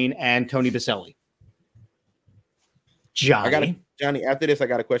 Reggie Wayne, and Tony Baselli. Johnny, after this, I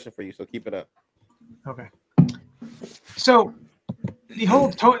got a question for you, so keep it up. Okay. So the whole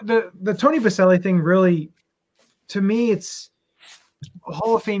the Tony Baselli thing really, to me, it's a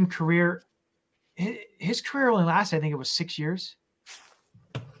Hall of Fame career. His career only lasted, I think it was 6 years.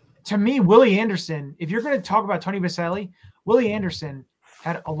 To me, Willie Anderson, if you're going to talk about Tony Baselli, Willie Anderson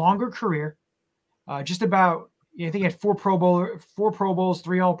had a longer career. Just about, I think he had 4 Pro Bowls,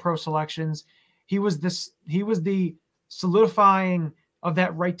 3 All-Pro selections. He was the solidifying of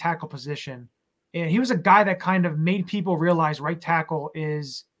that right tackle position. And he was a guy that kind of made people realize right tackle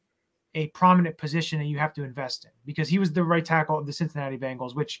is a prominent position that you have to invest in, because he was the right tackle of the Cincinnati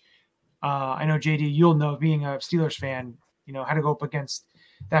Bengals, which I know, JD, you'll know, being a Steelers fan, had to go up against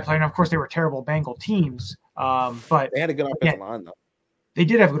that player. And of course, they were terrible Bengal teams, but they had a good offensive line, though. They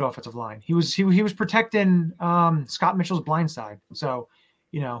did have a good offensive line. He was protecting Scott Mitchell's blind side. So,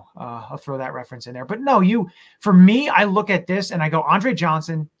 I'll throw that reference in there. But no, for me, I look at this and I go, Andre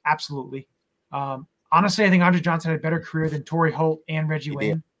Johnson, absolutely. Honestly, I think Andre Johnson had a better career than Torrey Holt and Reggie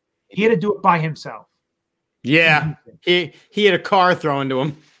Wayne. He had to do it by himself. Yeah, he had a car thrown to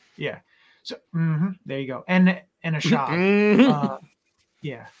him. Yeah. So there you go. And a shot.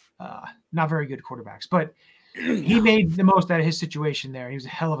 Not very good quarterbacks, but he made the most out of his situation there. He was a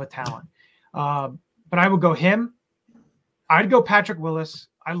hell of a talent. But I would go him. I'd go Patrick Willis.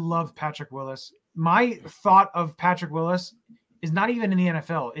 I love Patrick Willis. My thought of Patrick Willis is not even in the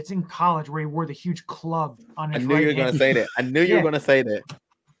NFL. It's in college, where he wore the huge club on his right hand. I knew you were going to say that. I knew you were going to say that.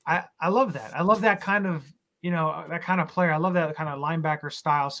 I love that. I love that kind of, that kind of player. I love that kind of linebacker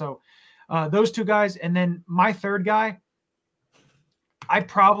style. So those two guys. And then my third guy, I'm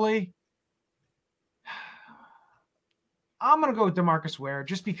going to go with DeMarcus Ware,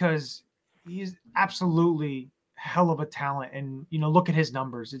 just because he's absolutely hell of a talent. And, look at his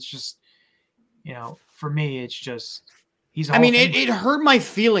numbers. It's just, for me, it's just, it hurt my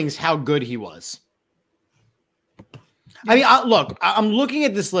feelings how good he was. Look, I'm looking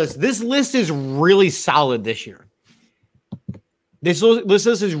at this list. This list is really solid this year. This list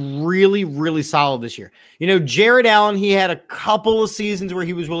is really, really solid this year. Jared Allen, he had a couple of seasons where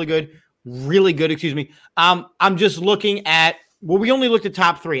he was really good. Excuse me. I'm just looking at, we only looked at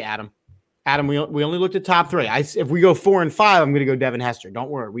top 3, Adam. We only looked at top 3. If we go 4 and 5, I'm going to go Devin Hester. Don't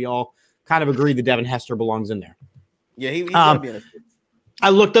worry. We all kind of agreed that Devin Hester belongs in there. Yeah, he's going to be in a I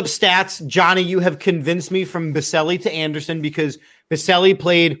looked up stats. Johnny, you have convinced me from Baselli to Anderson, because Baselli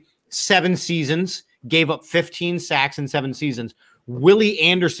played 7 seasons, gave up 15 sacks in 7 seasons. Willie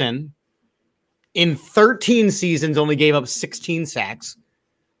Anderson, in 13 seasons, only gave up 16 sacks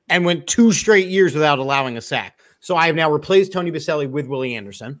and went 2 straight years without allowing a sack. So I have now replaced Tony Baselli with Willie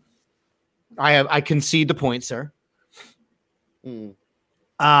Anderson. I concede the point, sir.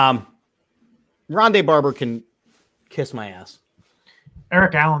 Rondé Barber can kiss my ass.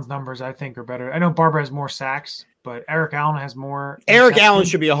 Eric Allen's numbers, I think, are better. I know Barber has more sacks, but Eric Allen has more. Eric Allen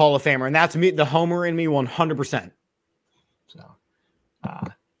should be a Hall of Famer, and that's me, the homer in me, 100%. So,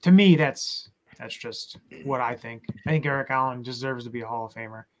 to me, that's just what I think. I think Eric Allen deserves to be a Hall of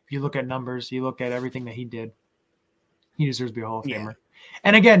Famer. If you look at numbers, you look at everything that he did, he deserves to be a Hall of Famer.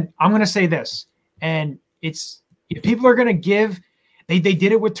 And again, I'm going to say this, and it's, if people are going to give, they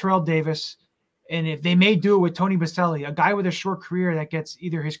did it with Terrell Davis. And if they may do it with Tony Baselli, a guy with a short career that gets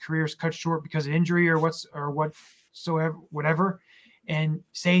either his career's cut short because of injury or whatever, and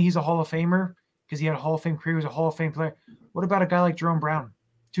say he's a Hall of Famer because he had a Hall of Fame career, he was a Hall of Fame player. What about a guy like Jerome Brown,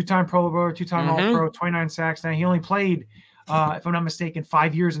 2-time Pro Bowler, 2-time All-Pro, 29 sacks? Now he only played, if I'm not mistaken,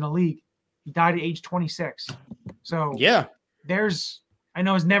 5 years in the league. He died at age 26. So yeah, I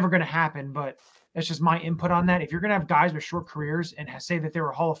know it's never going to happen, but that's just my input on that. If you're going to have guys with short careers and say that they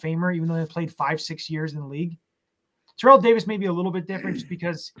were a Hall of Famer, even though they played 5-6 years in the league, Terrell Davis may be a little bit different just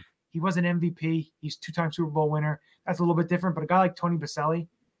because he was an MVP. He's 2-time Super Bowl winner. That's a little bit different. But a guy like Tony Baselli,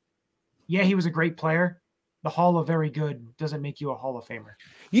 yeah, he was a great player, the Hall of Very Good doesn't make you a Hall of Famer.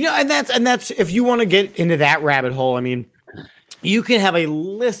 And that's if you want to get into that rabbit hole. I mean, you can have a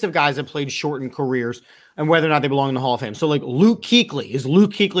list of guys that played shortened careers and whether or not they belong in the Hall of Fame. So, like Luke Kuechly, is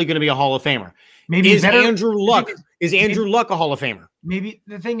Luke Kuechly going to be a Hall of Famer? Maybe Andrew Luck a Hall of Famer? Maybe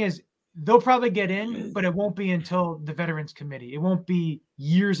the thing is they'll probably get in, but it won't be until the Veterans Committee. It won't be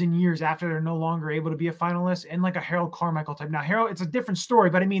years and years after they're no longer able to be a finalist, and like a Harold Carmichael type. Now, Harold, it's a different story,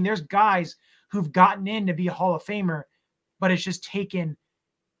 but I mean, there's guys who've gotten in to be a Hall of Famer, but it's just taken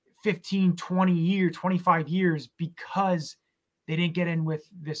 15, 20 years, 25 years because they didn't get in with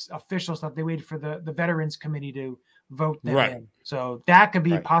this official stuff. They waited for the Veterans Committee to vote them in. So that could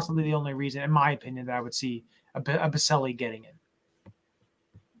be possibly the only reason, in my opinion, that I would see a Baselli getting in.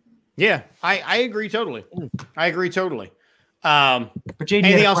 Yeah, I agree totally. But JD,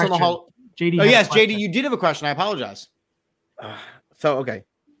 anything else on the Hall? JD. Oh yes, JD, you did have a question. I apologize.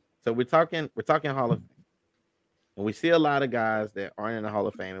 So we're talking Hall of Fame, and we see a lot of guys that aren't in the Hall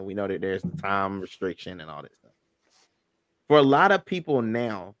of Fame, and we know that there's the time restriction and all that stuff. For a lot of people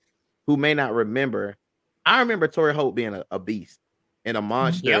now who may not remember, I remember Torrey Holt being a beast and a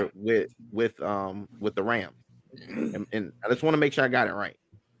monster with the Rams, and I just want to make sure I got it right.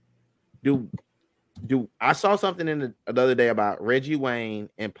 Do I saw something the other day about Reggie Wayne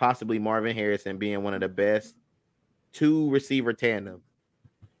and possibly Marvin Harrison being one of the best 2 receiver tandem.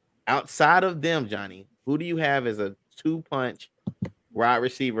 Outside of them, Johnny, who do you have as a 2-punch wide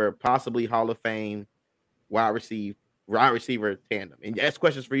receiver, possibly Hall of Fame wide receiver tandem? And that's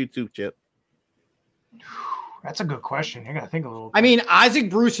questions for you too, Chip. That's a good question. I got to think a little bit. I mean, Isaac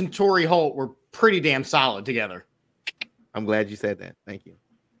Bruce and Torrey Holt were pretty damn solid together. I'm glad you said that. Thank you.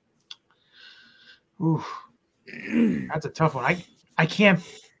 Ooh, that's a tough one. I can't.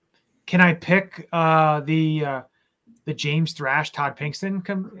 Can I pick the James Thrash, Todd Pinkston?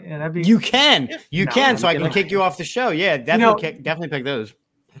 You can. So I can kick you off the show. Yeah, definitely pick those.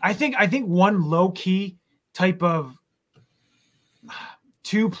 I think one low key type of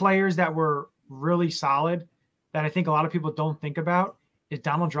 2 players that were really solid that I think a lot of people don't think about is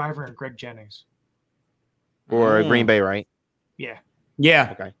Donald Driver and Greg Jennings. Or Green Bay, right? Yeah. Yeah.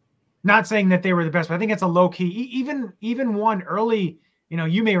 Okay. Not saying that they were the best, but I think it's a low key. Even one early,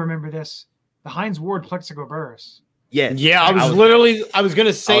 you may remember this, the Hines Ward Plexico Burris. Yes. Yeah, I was going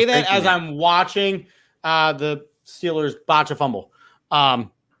to say that as I'm watching the Steelers botch a fumble. Yes,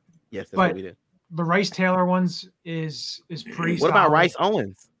 that's what we did. The Rice Taylor ones is pretty What solid. about Rice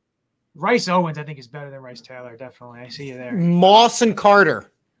Owens? Rice Owens, I think, is better than Rice Taylor. Definitely. I see you there. Moss and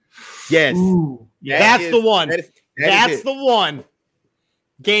Carter. Yes. Ooh, yeah. That's the one. That's the one.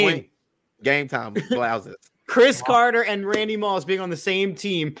 Game time blouses. Chris Carter and Randy Moss being on the same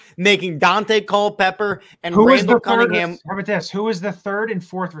team, making Dante Culpepper and Randall Cunningham. How about this? Who is the 3rd and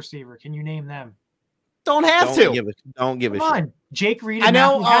 4th receiver? Can you name them? Don't give a Come on. shit. Jake Reed. I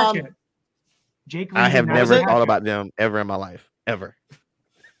know. Jake Reed. I have never thought about them ever in my life. Ever.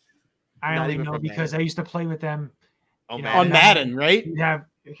 I only know because I used to play with them on Madden, right? You'd have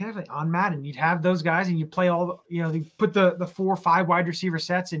on Madden. You'd have those guys, and you play all. They put the 4 or 5 wide receiver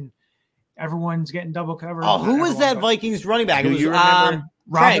sets, and everyone's getting double covered. Oh, who was that Vikings running back? It was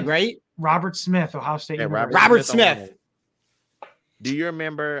Craig, right? Robert Smith, Ohio State. Yeah, Robert Smith. Do you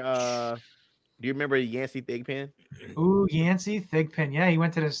remember? Yancey Thigpen? Ooh, Yancey Thigpen. Yeah, he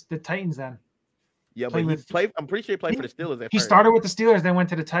went to the Titans then. Yeah, but I'm pretty sure he played for the Steelers. He started with the Steelers, then went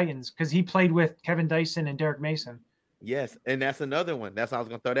to the Titans because he played with Kevin Dyson and Derek Mason. Yes, and that's another one. That's how I was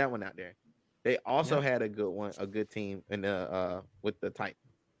gonna throw that one out there. They also had a good team in with the Titans.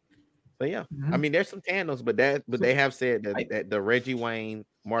 So yeah, I mean, there's some tandems, but they have said that the Reggie Wayne,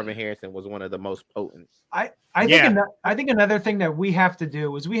 Marvin Harrison was one of the most potent. I think another thing that we have to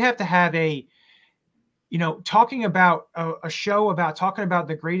do is we have to have talking about a show about talking about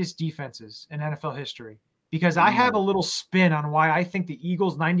the greatest defenses in NFL history, because I have a little spin on why I think the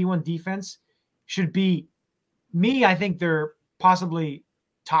Eagles 91 defense should be I think they're possibly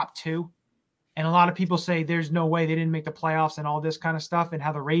top 2. And a lot of people say there's no way they didn't make the playoffs and all this kind of stuff, and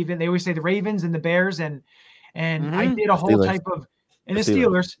how they always say the Ravens and the Bears and I did a whole Steelers. Type of and the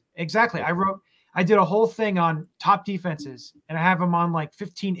Steelers. Exactly. I did a whole thing on top defenses, and I have them on like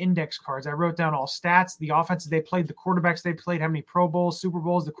 15 index cards. I wrote down all stats, the offenses they played, the quarterbacks they played, how many Pro Bowls, Super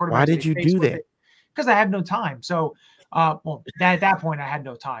Bowls, the quarterbacks. Why did you do that? Because I had no time. So, at that point, I had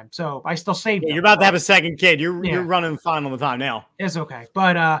no time. So I still saved. You're about to have a second kid. You're running fine on the time now. It's okay,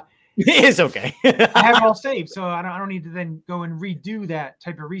 but it's okay. I have it all saved, so I don't need to then go and redo that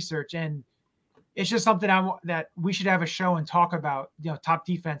type of research. And it's just something that we should have a show and talk about, top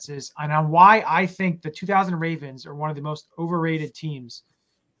defenses and on why I think the 2000 Ravens are one of the most overrated teams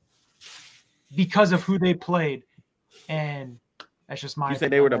because of who they played, and that's just my. You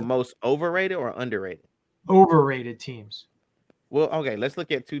said they were the most overrated or underrated? Overrated teams. Well, okay, let's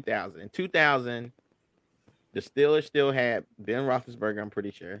look at 2000. In 2000, the Steelers still had Ben Roethlisberger, I'm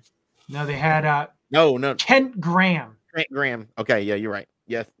pretty sure. No, they had no Kent Graham. Trent Graham. Okay, yeah, you're right.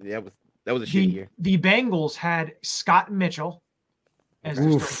 Yes, that was a shitty year. The Bengals had Scott Mitchell as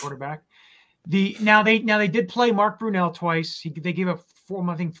their starting quarterback. Now they did play Mark Brunell twice. They gave up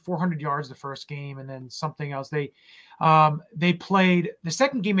 400 yards the first game, and then something else. They played the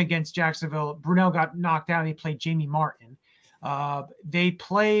second game against Jacksonville. Brunell got knocked out, and he played Jamie Martin. They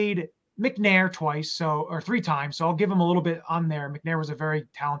played McNair three times, so I'll give him a little bit on there. McNair was a very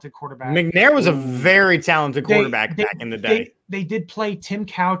talented quarterback. McNair was a very talented quarterback back in the day. They did play Tim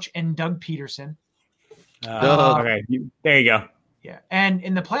Couch and Doug Peterson. Okay, there you go. Yeah, and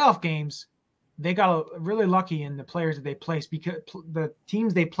in the playoff games, they got really lucky in the players that they placed because the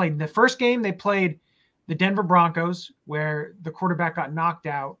teams they played. In the first game, they played the Denver Broncos, where the quarterback got knocked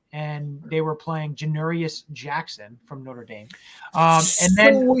out, and they were playing Janarius Jackson from Notre Dame. And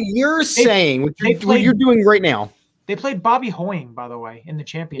then what you're saying, what you're doing right now. They played Bobby Hoying, by the way, in the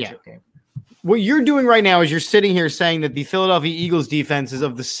championship game. What you're doing right now is you're sitting here saying that the Philadelphia Eagles defense is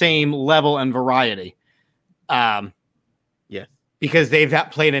of the same level and variety. Yes. Because they've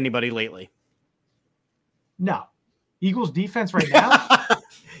not played anybody lately. No. Eagles defense right now?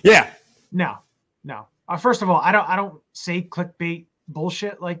 Yeah. No. First of all, I don't say clickbait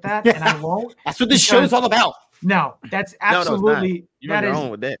bullshit like that, and I won't. That's what this show is all about. No, that's absolutely you're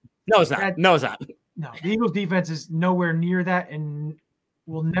wrong with that. No, it's not. No, it's not. No, the Eagles defense is nowhere near that, and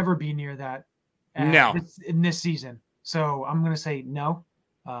will never be near that. In this season. So I'm going to say no.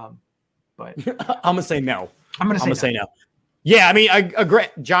 But I'm going to say no. I'm going to say no. Yeah, I mean, I agree.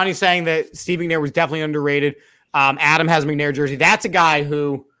 Johnny's saying that Steve McNair was definitely underrated. Adam has a McNair jersey. That's a guy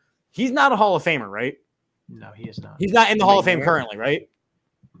who he's not a Hall of Famer, right? No, he is not. He's not in the Hall of Fame currently, right?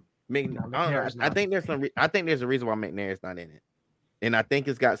 I think there's a reason why McNair is not in it, and I think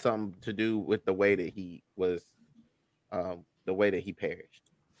it's got something to do with the way that he was, the way that he perished.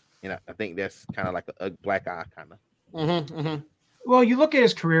 And I think that's kind of like a black eye kind of. Well, you look at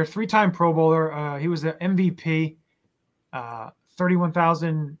his career: 3-time Pro Bowler. He was the MVP.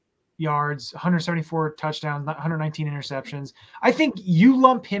 31,000 yards, 174 touchdowns, 119 interceptions. I think you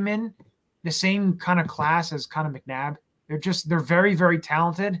lump him in the same kind of class as Connor McNabb. They're very, very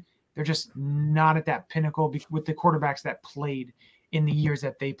talented. They're just not at that pinnacle with the quarterbacks that played in the years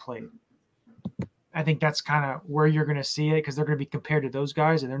that they played. I think that's kind of where you're going to see it because they're going to be compared to those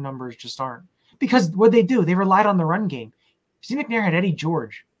guys and their numbers just aren't. Because what they do, they relied on the run game. Steve McNair had Eddie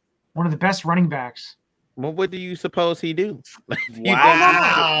George, one of the best running backs. Well, what do you suppose he do?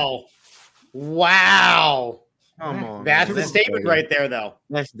 Wow. Come on. That's the statement right there, though.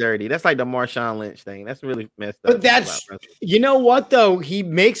 That's dirty. That's like the Marshawn Lynch thing. That's really messed up. But that's, you know what, though? He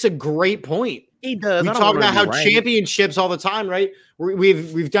makes a great point. He does. We talk about how championships all the time, right?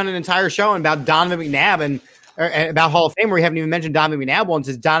 We've done an entire show about Donovan McNabb and about Hall of Famer. We haven't even mentioned Donovan McNabb once.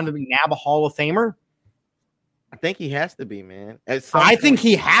 Is Donovan McNabb a Hall of Famer? I think he has to be, man. I think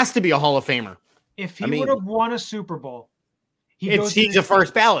he has to be a Hall of Famer. If he would have won a Super Bowl, he's a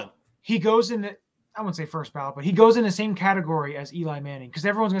first ballot. He goes in the, I wouldn't say first ballot, but he goes in the same category as Eli Manning because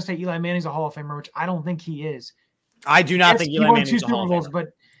everyone's going to say Eli Manning's a Hall of Famer, which I don't think he is. I do not think Eli Manning's a Hall of Famer. He won 2 Super Bowls, but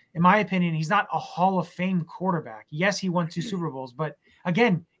in my opinion, he's not a Hall of Fame quarterback. Yes, he won 2 Super Bowls, but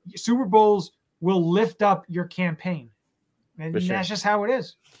again, Super Bowls will lift up your campaign, and that's just how it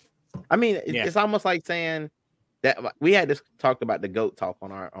is. I mean, it's almost like saying that we had this talked about the GOAT talk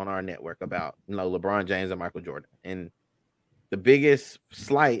on our network about LeBron James and Michael Jordan, and the biggest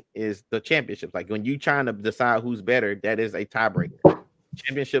slight is the championships. Like when you trying to decide who's better, that is a tiebreaker.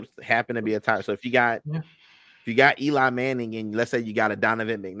 Championships happen to be a tie. So if you got Eli Manning and let's say you got a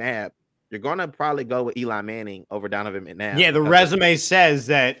Donovan McNabb, you're gonna probably go with Eli Manning over Donovan McNabb. Yeah, the resume says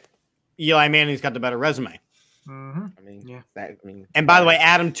that Eli Manning's got the better resume. Mm-hmm. And by the way,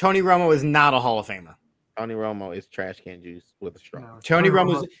 Adam, Tony Romo is not a Hall of Famer. Tony Romo is trash can juice with a straw. No, Tony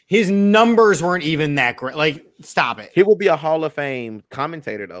Romo's his numbers weren't even that great. Like, stop it. He will be a Hall of Fame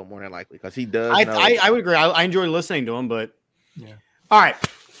commentator though, more than likely, because he does. I would agree. I enjoy listening to him, but all right.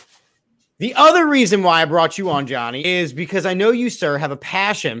 The other reason why I brought you on, Johnny, is because I know you, sir, have a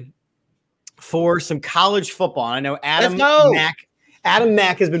passion for some college football. I know Adam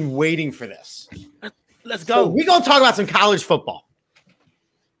Mack has been waiting for this. Let's go. So we're gonna talk about some college football.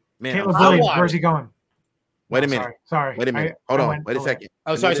 Man, Caleb Williams, where's he going? Wait a minute. Sorry. Wait a minute. Hold on. Wait a second.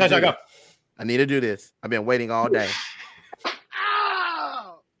 Oh, sorry. Go. I need to do this. I've been waiting all day.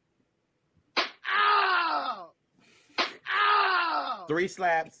 3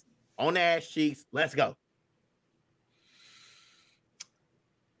 slaps on the ass cheeks. Let's go.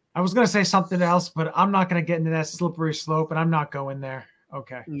 I was going to say something else, but I'm not going to get into that slippery slope, and I'm not going there.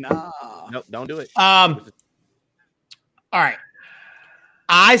 Okay. No. Nope, don't do it. All right.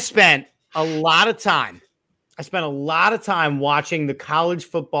 I spent a lot of time watching the college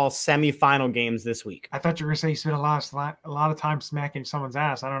football semifinal games this week. I thought you were going to say you spent a lot of time smacking someone's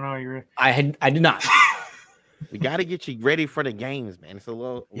ass. I don't know. I did not. We got to get you ready for the games, man. It's a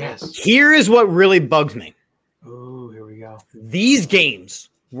little. Yes. Here is what really bugs me. Ooh, here we go. These games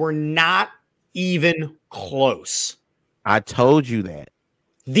were not even close. I told you that.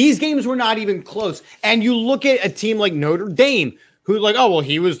 These games were not even close. And you look at a team like Notre Dame, who like, oh, well,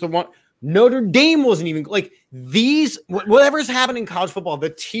 he was the one. Notre Dame wasn't even like these. Whatever's happening in college football, the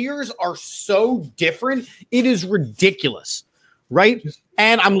tiers are so different. It is ridiculous, right?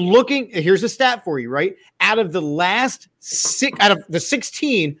 And I'm looking. Here's a stat for you, right? Out of the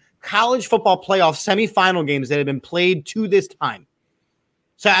 16 college football playoff semifinal games that have been played to this time.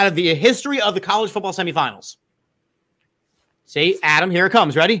 So out of the history of the college football semifinals, see, Adam, here it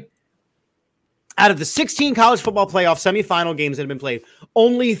comes. Ready? Out of the 16 college football playoff semifinal games that have been played,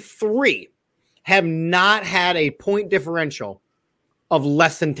 only 3 have not had a point differential of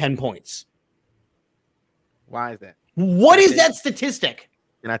less than 10 points. Why is that? What is that statistic?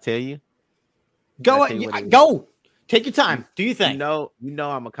 Can I tell you? Go. Take your time. Do you think? You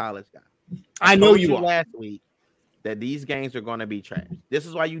know I'm a college guy. I know you are. Last week that these games are going to be trash. This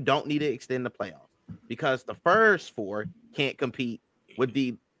is why you don't need to extend the playoffs, because the first 4 can't compete with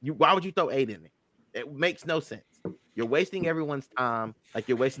why would you throw 8 in it? It makes no sense. You're wasting everyone's time, like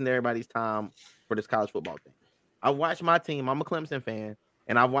you're wasting everybody's time for this college football thing. I watched my team. I'm a Clemson fan,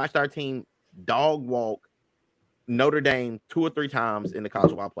 and I've watched our team dog walk Notre Dame 2 or 3 times in the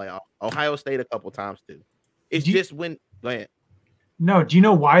college football playoff. Ohio State a couple times too. It's just when. Go ahead. No, do you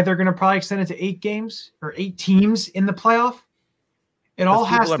know why they're going to probably extend it to 8 games or 8 teams in the playoff? It all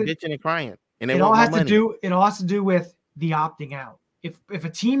has to bitching and crying, and it all has to do with the opting out. If a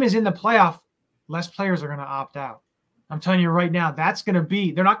team is in the playoff, less players are going to opt out. I'm telling you right now, that's going to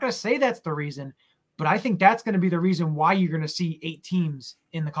be. They're not going to say that's the reason, but I think that's going to be the reason why you're going to see 8 teams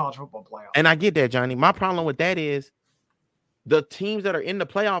in the college football playoff. And I get that, Johnny. My problem with that is the teams that are in the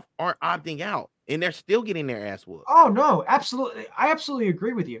playoff aren't opting out, and they're still getting their ass whooped. Oh, no, absolutely. I absolutely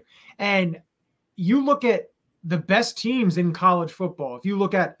agree with you. And you look at the best teams in college football. If you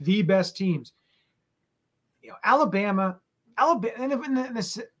look at the best teams, Alabama, and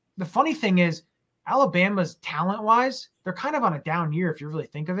the funny thing is, Alabama's talent-wise, they're kind of on a down year if you really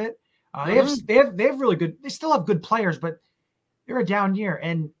think of it. They have really good. They still have good players, but they're a down year.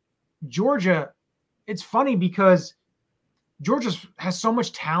 And Georgia, it's funny because Georgia has so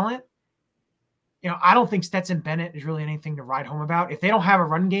much talent. I don't think Stetson Bennett is really anything to write home about. If they don't have a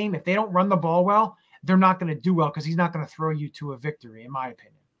run game, if they don't run the ball well, they're not going to do well because he's not going to throw you to a victory, in my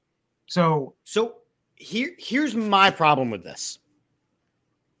opinion. So here's my problem with this.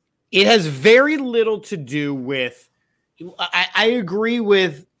 It has very little to do with. I agree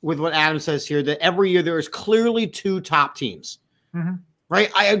with what Adam says here, that every year there is clearly 2 top teams, right?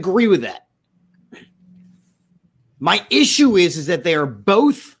 I agree with that. My issue is that they are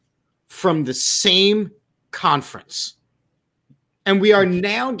both from the same conference. And we are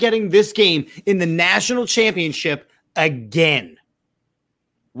now getting this game in the national championship again.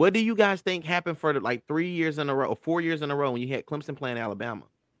 What do you guys think happened for 3 years in a row or 4 years in a row when you had Clemson playing Alabama?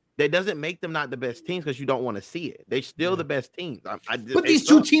 That doesn't make them not the best teams because you don't want to see it. They're still the best teams. But these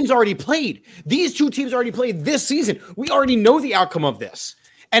 2 teams already played. These 2 teams already played this season. We already know the outcome of this.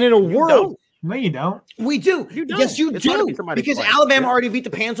 And in a world... No, you don't. We do. You don't. Yes, you do. Because Alabama already beat the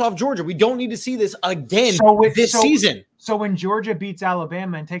pants off Georgia. We don't need to see this again this season. So when Georgia beats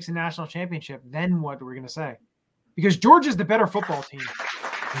Alabama and takes a national championship, then what are we going to say? Because Georgia's the better football team.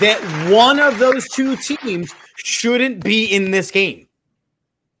 That one of those 2 teams shouldn't be in this game.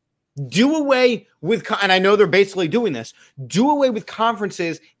 Do away with, and I know they're basically doing this, do away with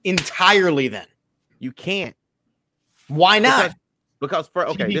conferences entirely then. You can't. Why not? Because for,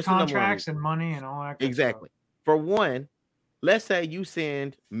 okay, TV this contracts and money and all that. Exactly. For one, let's say you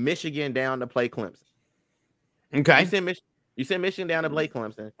send Michigan down to play Clemson. Okay. You send Michigan down to play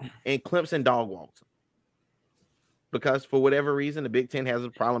Clemson, and Clemson dog walks. Because for whatever reason, the Big Ten has a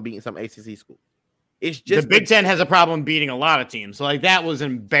problem beating some ACC school. It's just the Big Ten has a problem beating a lot of teams. So that was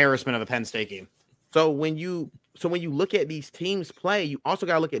an embarrassment of the Penn State game. So when you look at these teams play, you also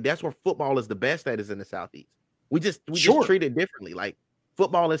got to look at that's where football is the best at is in the Southeast. We just treat it differently. Like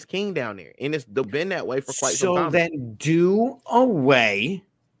football is king down there, and it's been that way for quite some time. So then do away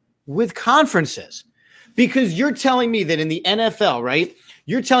with conferences, because you're telling me that in the NFL, right?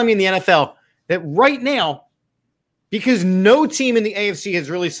 You're telling me in the NFL that right now, because no team in the AFC has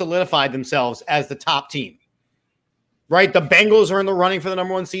really solidified themselves as the top team, right? The Bengals are in the running for the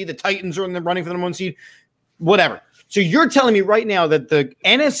number 1 seed. The Titans are in the running for the number 1 seed, whatever. So you're telling me right now that the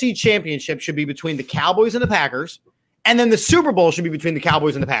NFC Championship should be between the Cowboys and the Packers, and then the Super Bowl should be between the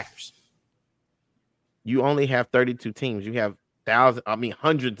Cowboys and the Packers. You only have 32 teams. You have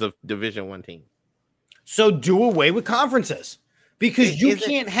hundreds of Division I teams. So do away with conferences. Because you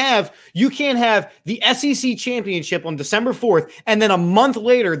can't have the SEC championship on December 4th, and then a month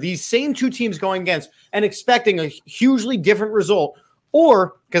later, these same two teams going against and expecting a hugely different result.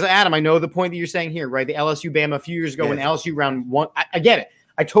 Or, because Adam, I know the point that you're saying here, right? The LSU Bama a few years ago when LSU round 1, I get it.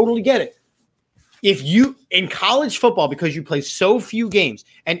 I totally get it. If you, in college football, because you play so few games,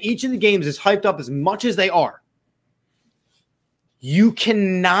 and each of the games is hyped up as much as they are, you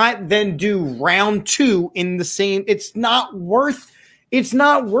cannot then do round 2 in the same. It's not worth it. It's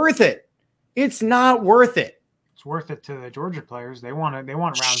not worth it. It's worth it to the Georgia players. They want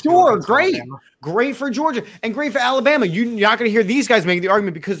round 2. Sure, great. Alabama. Great for Georgia and great for Alabama. You're not going to hear these guys making the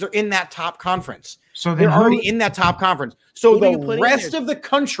argument because they're in that top conference. So they're already in that top conference. So the rest of the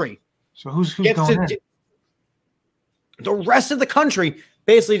country. So who's going in? The rest of the country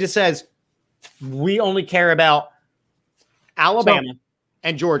basically just says, we only care about Alabama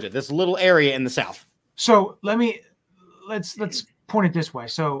and Georgia, this little area in the South. So let's point it this way.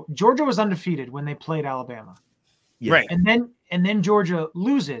 So Georgia was undefeated when they played Alabama. Yeah. Right. And then Georgia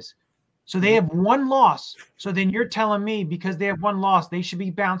loses. So they have one loss. So then you're telling me because they have one loss, they should be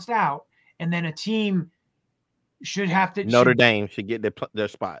bounced out. And then a team should have to. Notre Dame should get their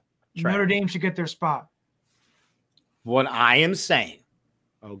spot. Notre Dame should get their spot. What I am saying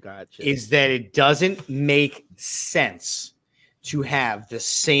is that it doesn't make sense to have the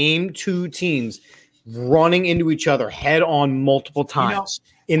same two teams running into each other head on multiple times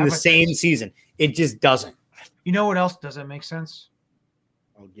in the same season. It just doesn't. You know what else doesn't make sense?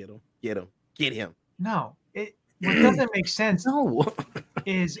 Oh, get him. No, what doesn't make sense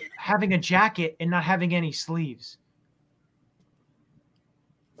is having a jacket and not having any sleeves.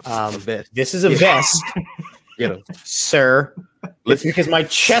 This is a vest, sir. It's because my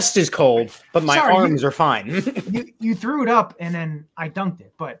chest is cold, but my arms are fine. you threw it up and then I dunked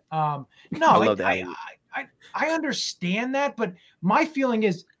it, but no, I understand that, but my feeling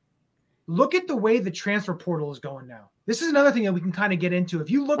is, look at the way the transfer portal is going now. This is another thing that we can kind of get into. If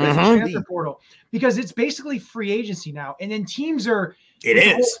you look at the transfer portal, because it's basically free agency now, and then teams are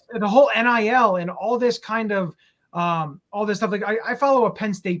the whole NIL and all this kind of all this stuff. Like I follow a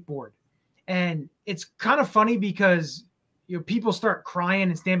Penn State board, and it's kind of funny because people start crying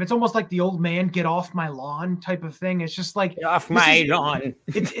and stand. It's almost like the old man get off my lawn type of thing. It's just like get off my lawn.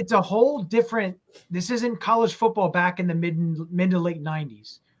 It's a whole different. This isn't college football back in the mid to late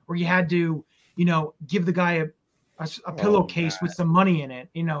 90s where you had to give the guy a pillowcase with some money in it,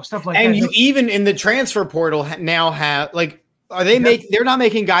 stuff like that. And you even in the transfer portal now have they're not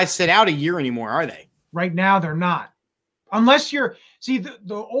making guys sit out a year anymore, are they? Right now they're not. Unless the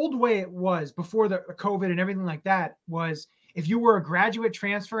old way it was before the COVID and everything like that was if you were a graduate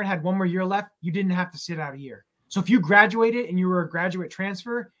transfer and had one more year left, you didn't have to sit out a year. So if you graduated and you were a graduate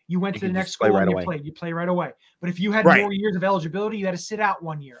transfer, you went to the next school and you play right away. But if you had more years of eligibility, you had to sit out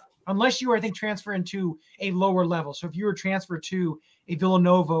 1 year. Unless you were, I think, transferring to a lower level. So if you were transferred to a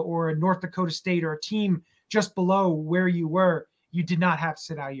Villanova or a North Dakota State or a team just below where you were, you did not have to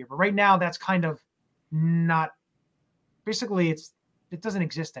sit out a year. But right now, that's kind of not. Basically, it doesn't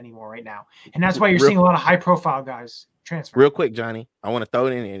exist anymore right now, and that's why you're seeing a lot of high-profile guys transfer. Real quick, Johnny, I want to throw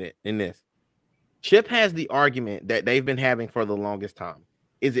it in this. Chip has the argument that they've been having for the longest time.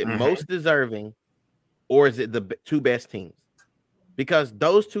 Is it most deserving, or is it the two best teams? Because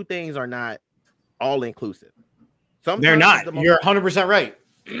those two things are not all inclusive. Sometimes they're not. You're 100% right.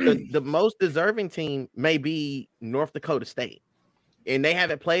 The most deserving team may be North Dakota State, and they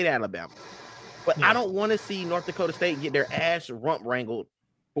haven't played Alabama. But I don't want to see North Dakota State get their ass rump wrangled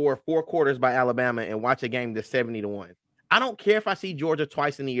for 4 quarters by Alabama and watch a game that's 70-1. I don't care if I see Georgia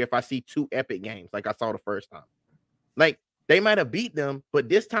twice in a year if I see 2 epic games like I saw the first time. Like, they might have beat them, but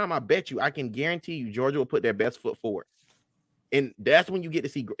this time I can guarantee you Georgia will put their best foot forward. And that's when you get to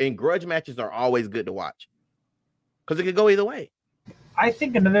see, and grudge matches are always good to watch because it could go either way. I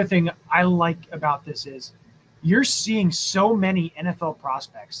think another thing I like about this is you're seeing so many NFL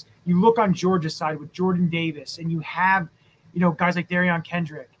prospects. You look on Georgia's side with Jordan Davis, and you have, guys like Darion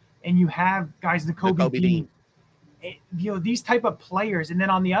Kendrick, and you have guys like Kobe Dean. These type of players. And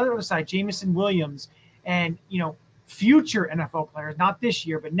then on the other side, Jamison Williams and, future NFL players, not this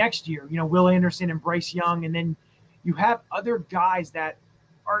year, but next year, Will Anderson and Bryce Young. And then you have other guys that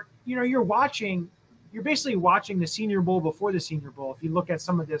you're basically watching the Senior Bowl before the Senior Bowl. If you look at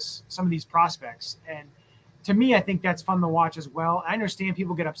some of these prospects, and to me, I think that's fun to watch as well. I understand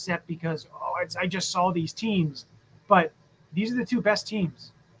people get upset because I just saw these teams, but these are the two best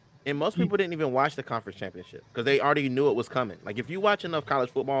teams. And most people didn't even watch the conference championship because they already knew it was coming. Like if you watch enough college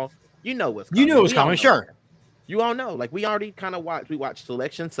football, you know what's coming. You knew it was coming, sure. You all know. Like we already kind of watched. We watched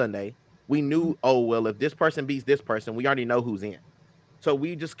Selection Sunday. We knew, if this person beats this person, we already know who's in. So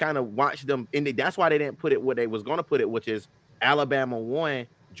we just kind of watched them, and that's why they didn't put it where they was going to put it, which is Alabama 1,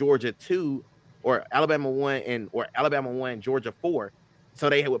 Georgia 2, or Alabama 1 or Alabama 1, Georgia 4. So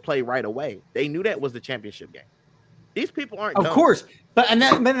they would play right away. They knew that was the championship game. These people aren't. Of dumb. course, but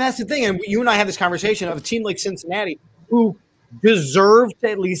that's the thing. And you and I have this conversation of a team like Cincinnati who deserved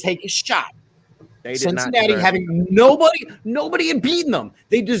to at least take a shot. They did Cincinnati having nobody had beaten them.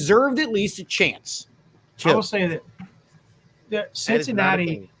 They deserved at least a chance. I will say that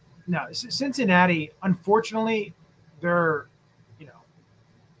Cincinnati, unfortunately, they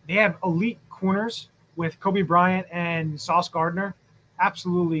have elite corners with Kobe Bryant and Sauce Gardner.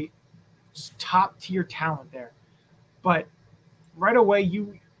 Absolutely top tier talent there. But right away,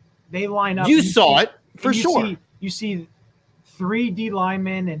 they line up. You saw it for sure. You see 3 D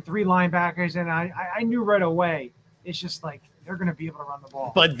linemen and 3 linebackers, and I knew right away. It's just like they're going to be able to run the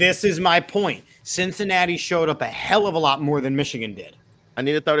ball. But this is my point. Cincinnati showed up a hell of a lot more than Michigan did. I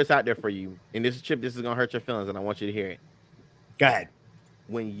need to throw this out there for you. And this is going to hurt your feelings, and I want you to hear it. Go ahead.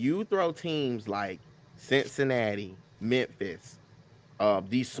 When you throw teams like Cincinnati, Memphis,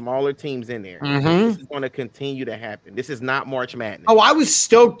 these smaller teams in there, this is going to continue to happen. This is not March Madness. Oh, I was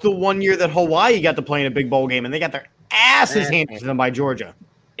stoked the one year that Hawaii got to play in a big bowl game, and they got their asses handed to them by Georgia.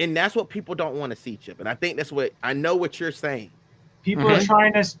 And that's what people don't want to see, Chip. And I think that's what I know what you're saying. People are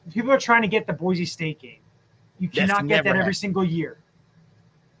trying to get the Boise State game. You cannot get that every single year.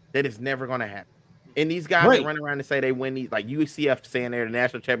 That is never going to happen. And these guys that run around and say they win these, like UCF saying they're the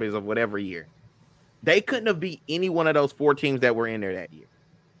national champions of whatever year, they couldn't have beat any one of those 4 teams that were in there that year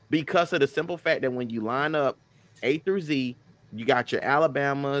because of the simple fact that when you line up A through Z, you got your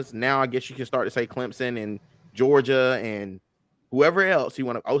Alabamas. Now I guess you can start to say Clemson and Georgia and whoever else you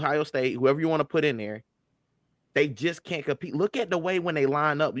want to, Ohio State, whoever you want to put in there. They just can't compete. Look at the way when they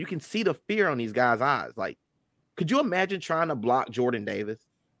line up. You can see the fear on these guys' eyes. Like, could you imagine trying to block Jordan Davis?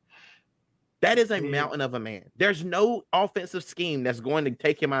 That is a mountain of a man. There's no offensive scheme that's going to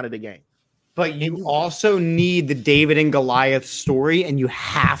take him out of the game. But you also need the David and Goliath story, and you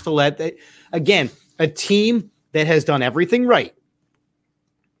have to let that again, a team that has done everything right.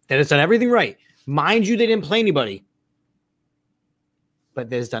 Mind you, they didn't play anybody,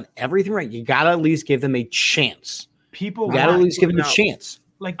 but that has done everything right. You gotta at least give them a chance.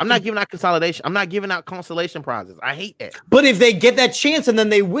 Like I'm not giving out consolidation. I'm not giving out consolation prizes. I hate that. But if they get that chance and then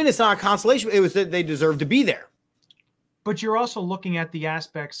they win, it's not a consolation. It was that they deserve to be there. But you're also looking at the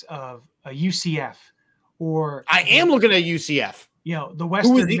aspects of a UCF, or I am looking at UCF. The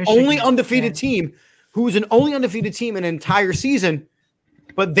Western, who is the only undefeated team, who is an only undefeated team in an entire season,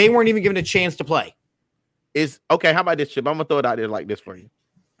 but they weren't even given a chance to play. Okay? How about this, Chip? I'm gonna throw it out there like this for you.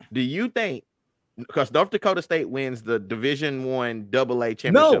 Do you think? Because North Dakota State wins the Division I AA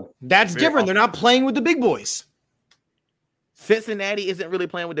championship. No, that's different. They're not playing with the big boys. Cincinnati isn't really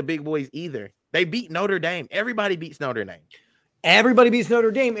playing with the big boys either. They beat Notre Dame. Everybody beats Notre Dame. Everybody beats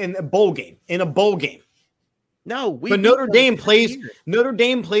Notre Dame in a bowl game. No, but Notre Dame plays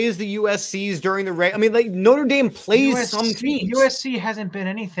the USCs during the Notre Dame plays some teams. USC hasn't been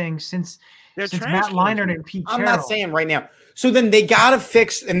anything since Matt Leinart and Pete Carroll. I'm not saying right now. So then they got to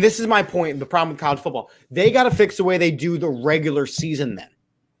fix, and this is my point, the problem with college football. They got to fix the way they do the regular season then.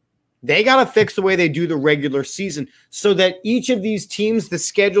 They got to fix the way they do the regular season so that each of these teams, the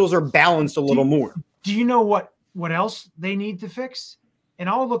schedules are balanced a little more. Do you know what else they need to fix? And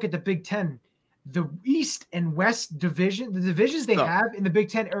I'll look at the Big Ten. The East and West division, the divisions they have in the Big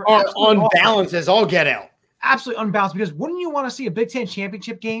Ten are unbalanced as all get out. Absolutely unbalanced, because wouldn't you want to see a Big Ten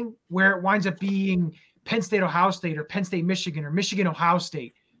championship game where it winds up being Penn State, Ohio State, or Penn State, Michigan, or Michigan, Ohio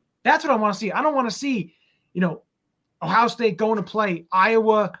State? That's what I want to see. I don't want to see, Ohio State going to play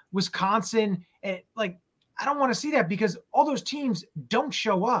Iowa, Wisconsin. And I don't want to see that because all those teams don't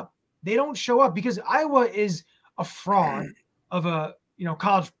show up. They don't show up because Iowa is a fraud of a,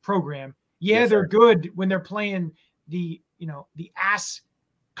 college program. Yeah, they're good when they're playing the ass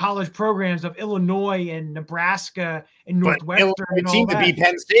college programs of Illinois and Nebraska and Northwestern. The team to beat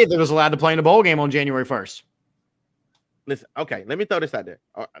Penn State that was allowed to play in a bowl game on January 1st. Listen, okay, let me throw this out there.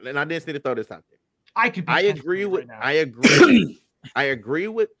 And I didn't need to throw this out there. I agree with I agree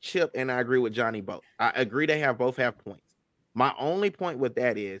with Chip and I agree with Johnny both. I agree they both have points. My only point with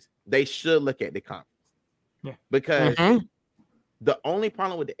that is they should look at the conference. Yeah. Because the only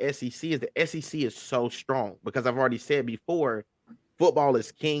problem with the SEC is the SEC is so strong. Because I've already said before, football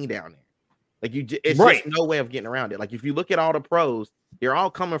is king down there. Like it's just no way of getting around it. Like if you look at all the pros, they're all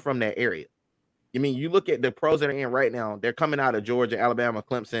coming from that area. I mean, you look at the pros that are in right now, they're coming out of Georgia, Alabama,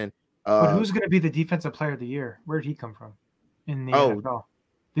 Clemson. But who's going to be the defensive player of the year? Where did he come from in the NFL?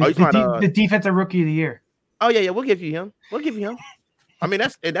 The defensive rookie of the year. Oh, yeah, we'll give you him. I mean,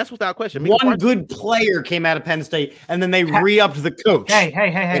 that's without question. One good player came out of Penn State, and then they re-upped the coach. Hey.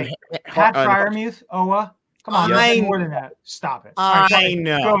 Pat Freiermuth, Owa. Come on, more than that. Stop it. I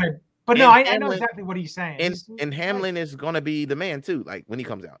know. Go ahead. But no, I know exactly what he's saying. And Hamlin is going to be the man, too, like when he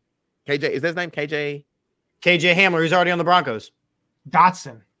comes out. KJ, is that his name? KJ Hamler, who's already on the Broncos.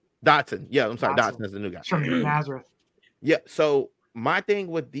 Dotson. Yeah, I'm sorry. Dotson is the new guy. From Nazareth. Yeah, so my thing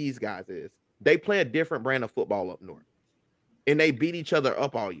with these guys is they play a different brand of football up north. And they beat each other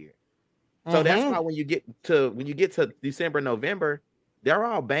up all year. So that's why when you get to December, November, they're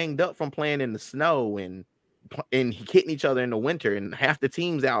all banged up from playing in the snow and hitting each other in the winter, and half the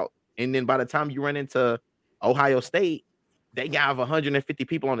team's out. And then by the time you run into Ohio State, they got 150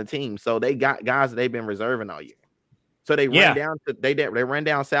 people on the team. So they got guys that they've been reserving all year. So they run down to they run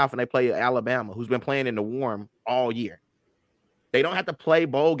down south and they play Alabama, who's been playing in the warm all year. They don't have to play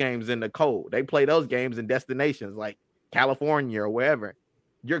bowl games in the cold. They play those games in destinations like California or wherever.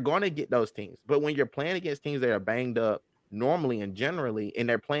 You're going to get those teams. But when you're playing against teams that are banged up normally and generally, and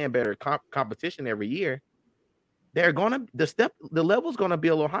they're playing better competition every year, they're going to the level's going to be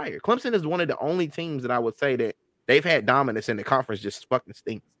a little higher. Clemson is one of the only teams that I would say that they've had dominance in the conference just fucking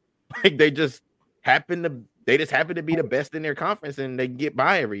stinks. Like they just happen to be the best in their conference and they get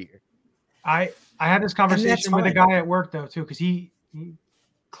by every year. I had this conversation with a guy at work though too, because he's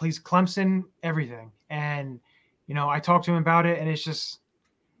Clemson everything, and you know I talked to him about it, and it's just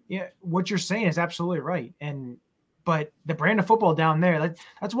what you're saying is absolutely right. But the brand of football down there,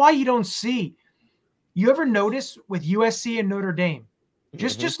 that's why you don't see. You ever notice with USC and Notre Dame?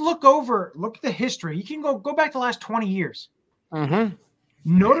 Just look at the history. You can go back the last 20 years.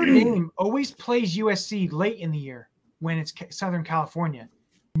 Notre Dame always plays USC late in the year when it's Southern California.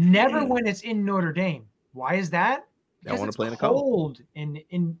 Never when it's in Notre Dame. Why is that? Because want to play in the cold in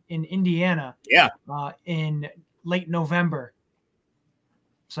Indiana. Yeah. In late November.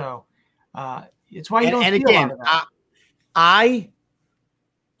 So it's why you don't. And again, I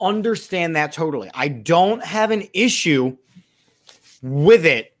understand that totally. I don't have an issue with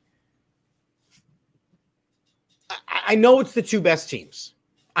it. I know it's the two best teams.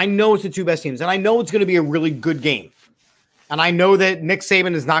 And I know it's going to be a really good game. And I know that Nick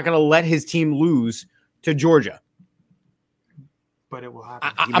Saban is not going to let his team lose to Georgia. But it will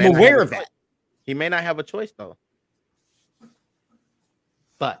happen. I'm aware of that. He may not have a choice, though.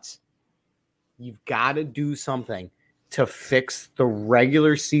 But you've got to do something to fix the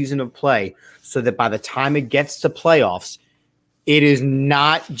regular season of play so that by the time it gets to playoffs, it is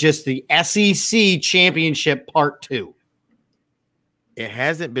not just the SEC championship part 2. It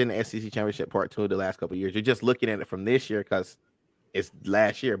hasn't been SEC championship part 2 the last couple of years. You're just looking at it from this year because it's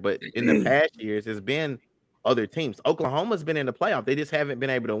last year. But in the past years, it's been other teams. Oklahoma's been in the playoff. They just haven't been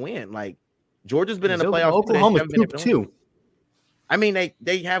able to win. Like Georgia's been in the playoffs. Oklahoma's too. I mean,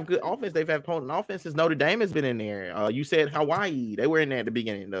 they have good offense. They've had potent offenses. Notre Dame has been in there. You said Hawaii. They were in there at the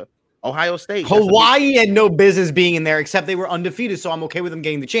beginning. The Ohio State. Hawaii had no business being in there except they were undefeated, so I'm okay with them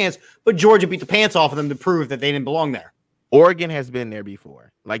getting the chance. But Georgia beat the pants off of them to prove that they didn't belong there. Oregon has been there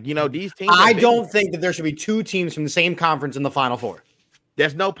before. Like, these teams. I don't think that there should be 2 teams from the same conference in the Final Four.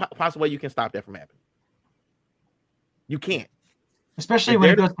 There's no possible way you can stop that from happening. You can't. Especially when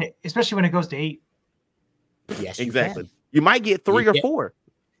it goes to 8. Yes, exactly. You might get 3 or 4.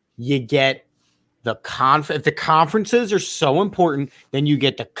 You get the if the conferences are so important, then you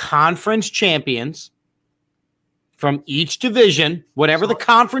get the conference champions from each division, whatever the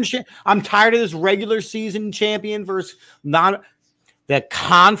conference. I'm tired of this regular season champion versus the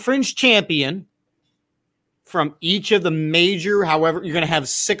conference champion from each of the major. However, you're going to have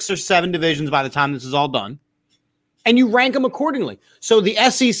 6 or 7 divisions by the time this is all done, and you rank them accordingly. So the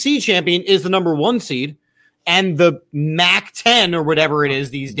SEC champion is the number 1 seed. And the MAC 10 or whatever it is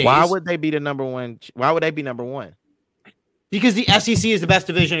these days. Why would they be the number 1? Why would they be number 1? Because the SEC is the best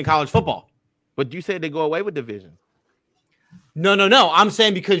division in college football. But you said they go away with divisions. No. I'm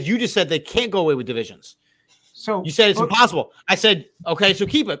saying because you just said they can't go away with divisions. So you said it's impossible. I said, okay, so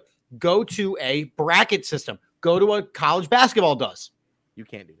keep it. Go to a bracket system. Go to what college basketball does. You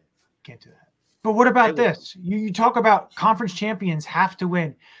can't do that. Can't do that. But what about this? You talk about conference champions have to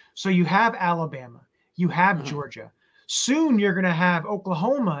win. So you have Alabama. You have Georgia. Soon you're going to have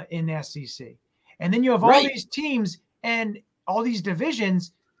Oklahoma in the SEC. And then you have all these teams and all these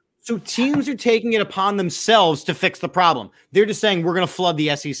divisions. So teams are taking it upon themselves to fix the problem. They're just saying we're going to flood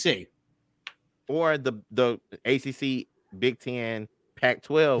the SEC. Or the ACC, Big Ten,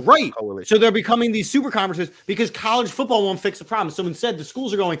 Pac-12 coalition. So they're becoming these super conferences because college football won't fix the problem. So instead, the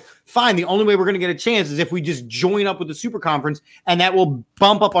schools are going, fine, the only way we're going to get a chance is if we just join up with the super conference, and that will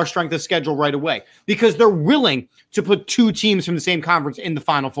bump up our strength of schedule right away because they're willing to put 2 teams from the same conference in the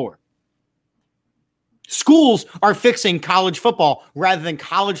Final Four. Schools are fixing college football rather than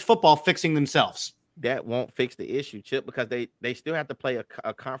college football fixing themselves. That won't fix the issue, Chip, because they still have to play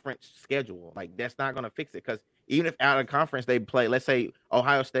a conference schedule. Like, that's not going to fix it because even if out of conference they play, let's say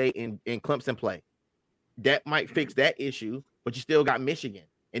Ohio State and Clemson play, that might fix that issue, but you still got Michigan.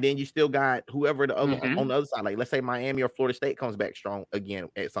 And then you still got whoever the other on the other side. Like, let's say Miami or Florida State comes back strong again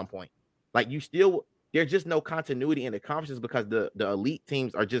at some point. Like, there's just no continuity in the conferences because the elite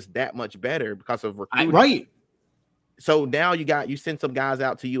teams are just that much better because of recruiting. Right. So now you send some guys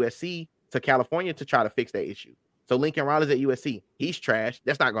out to USC, to California to try to fix that issue. So Lincoln Riley's at USC. He's trash.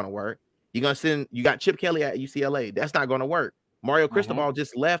 That's not going to work. You got Chip Kelly at UCLA. That's not going to work. Mario Cristobal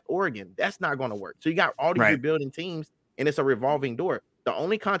just left Oregon. That's not going to work. So you got all these rebuilding teams, and it's a revolving door. The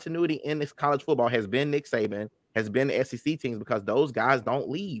only continuity in this college football has been Nick Saban, has been the SEC teams because those guys don't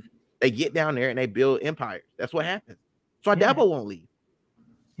leave. They get down there and they build empires. That's what happens. So Dabo won't leave.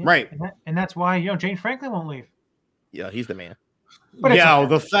 Yeah. Right. And that's why, James Franklin won't leave. Yeah, he's the man. But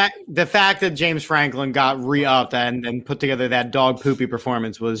the fact that James Franklin got re-upped and put together that dog poopy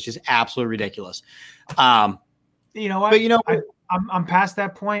performance was just absolutely ridiculous. You know what? But I'm past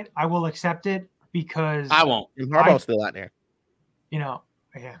that point. I will accept it because I won't. Harbaugh's still out there. Yeah,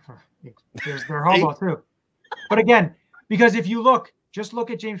 there's their Harbaugh too. But again, because if you just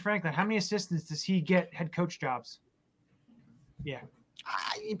look at James Franklin, how many assistants does he get head coach jobs? Yeah.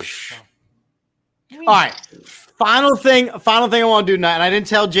 All right. Final thing I want to do tonight, and I didn't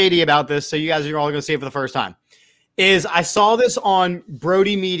tell JD about this, so you guys are all going to see it for the first time, is I saw this on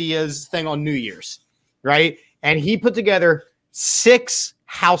Brody Media's thing on New Year's, right? And he put together 6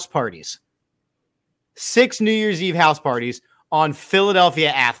 house parties, 6 New Year's Eve house parties on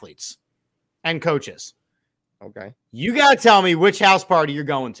Philadelphia athletes and coaches. Okay. You got to tell me which house party you're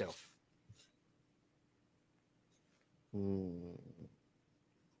going to.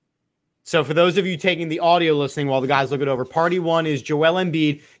 So for those of you taking the audio listening while the guys look it over, party 1 is Joel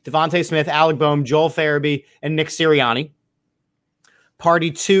Embiid, Devontae Smith, Alec Boehm, Joel Farabee, and Nick Sirianni. Party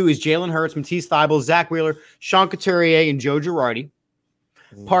 2 is Jalen Hurts, Matisse Thybulle, Zach Wheeler, Sean Couturier, and Joe Girardi.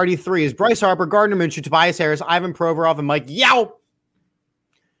 Party 3 is Bryce Harper, Gardner Minshew, Tobias Harris, Ivan Provorov, and Mike Yao.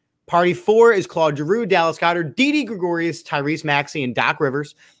 Party 4 is Claude Giroux, Dallas Goedert, Didi Gregorius, Tyrese Maxey, and Doc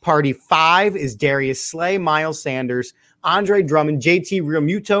Rivers. Party 5 is Darius Slay, Miles Sanders, Andre Drummond, JT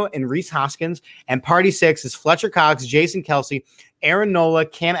Realmuto, and Reese Hoskins. And Party 6 is Fletcher Cox, Jason Kelsey, Aaron Nola,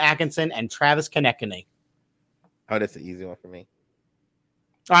 Cam Atkinson, and Travis Konechny. Oh, that's an easy one for me.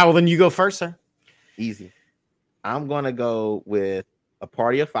 All right, well, then you go first, sir. Easy. I'm going to go with a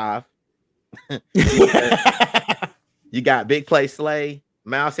party of 5. You got Big Play Slay.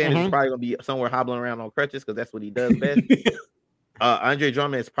 Miles Sanders is probably going to be somewhere hobbling around on crutches because that's what he does best. Andre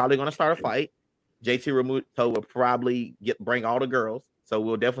Drummond is probably going to start a fight. JT Realmuto will probably bring all the girls. So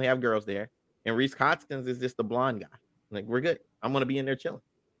we'll definitely have girls there. And Reese Hoskins is just the blonde guy. Like, we're good. I'm going to be in there chilling.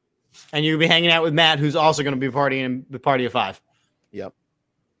 And you'll be hanging out with Matt, who's also going to be partying in the party of 5. Yep.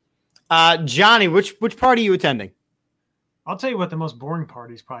 Johnny, which party are you attending? I'll tell you what the most boring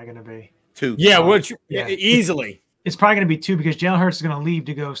party is probably going to be. 2. Yeah, easily. It's probably going to be 2 because Jalen Hurts is going to leave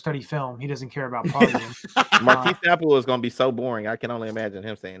to go study film. He doesn't care about partying. Marquise Apple is going to be so boring. I can only imagine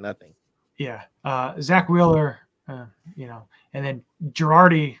him saying nothing. Yeah. Zach Wheeler, and then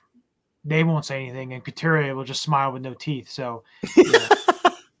Girardi, they won't say anything, and Couturier will just smile with no teeth. So,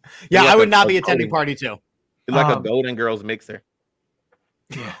 yeah, I would not be attending party 2. It's like a Golden Girls mixer.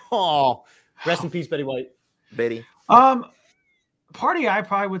 Yeah. Oh, rest in peace, Betty White. Betty. Party, I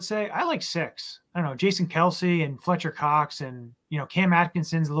probably would say I like 6. I don't know, Jason Kelsey and Fletcher Cox and, Cam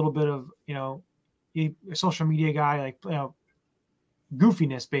Atkinson's a little bit of, a social media guy,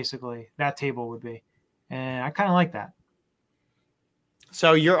 goofiness, basically, that table would be. And I kind of like that.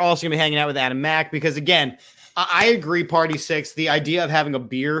 So you're also going to be hanging out with Adam Mack because, again, I agree, party 6, the idea of having a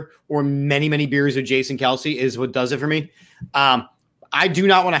beer or many, many beers with Jason Kelsey is what does it for me. I do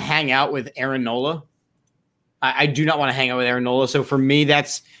not want to hang out with Aaron Nola. I do not want to hang out with Aaron Nola. So for me,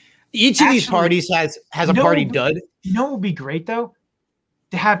 that's each of these parties has a party dud. You know what would be great, though?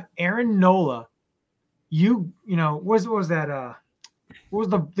 To have Aaron Nola, what was that? What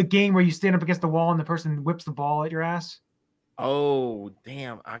was the game where you stand up against the wall and the person whips the ball at your ass? Oh,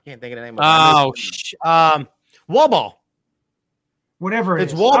 damn. I can't think of the name of it. Wall ball. Whatever it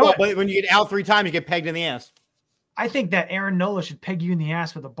it's is. wall ball, but when you get out 3 times, you get pegged in the ass. I think that Aaron Nola should peg you in the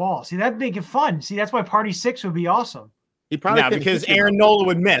ass with a ball. See, that'd make it fun. See, that's why Party 6 would be awesome. He probably because Aaron Nola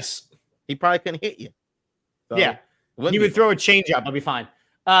would miss. He probably couldn't hit you. So yeah. He would throw a change up. I'll be fine.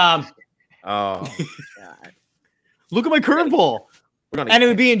 Oh, God. Look at my curveball. And it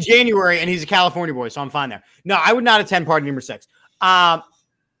would be in January, and he's a California boy, so I'm fine there. No, I would not attend party number 6. Let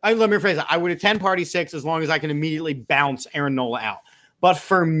me rephrase that. I would attend party 6 as long as I can immediately bounce Aaron Nola out. But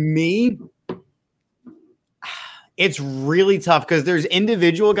for me, it's really tough because there's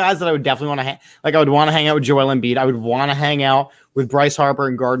individual guys that I would definitely want to I would want to hang out with Joel Embiid. I would want to hang out with Bryce Harper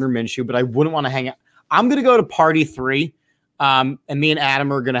and Gardner Minshew, but I wouldn't want to hang out. I'm going to go to party 3, and me and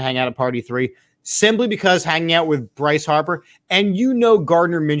Adam are going to hang out at party 3. Simply because hanging out with Bryce Harper, and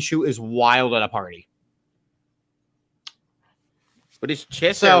Gardner Minshew is wild at a party. But it's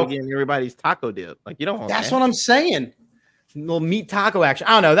Chester getting everybody's taco dip. Like, you don't want that's what I'm saying. A little meat taco action.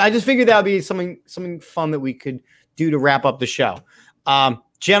 I don't know. I just figured that would be something fun that we could do to wrap up the show.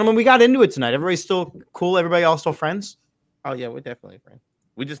 Gentlemen, we got into it tonight. Everybody's still cool? Everybody all still friends? Oh, yeah, we're definitely friends.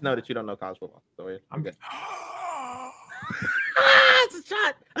 We just know that you don't know college football. So I'm good. It's a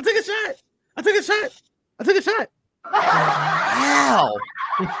shot. I took a shot. Wow.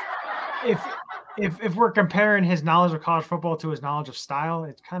 If we're comparing his knowledge of college football to his knowledge of style,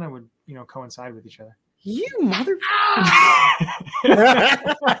 it kind of would, coincide with each other. You mother.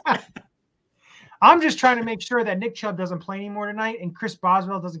 I'm just trying to make sure that Nick Chubb doesn't play anymore tonight and Chris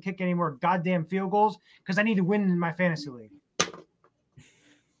Boswell doesn't kick any more goddamn field goals because I need to win in my fantasy league.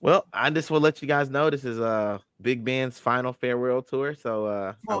 Well, I just will let you guys know this is Big Ben's final farewell tour.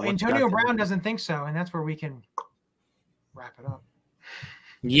 So, Antonio Brown doesn't think so, and that's where we can wrap it up.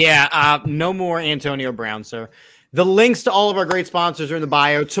 Yeah, no more Antonio Brown, sir. The links to all of our great sponsors are in the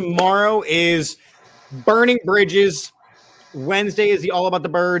bio. Tomorrow is Burning Bridges. Wednesday is the All About the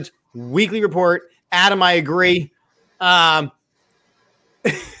Birds weekly report. Adam, I agree.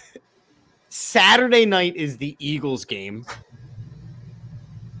 Saturday night is the Eagles game.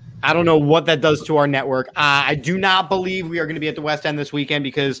 I don't know what that does to our network. I do not believe we are going to be at the West End this weekend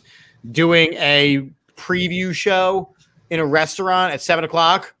because doing a preview show in a restaurant at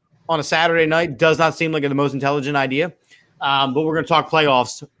 7:00 on a Saturday night does not seem like the most intelligent idea. But we're going to talk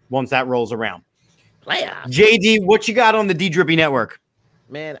playoffs once that rolls around. Playoffs. JD, what you got on the D-Drippy network?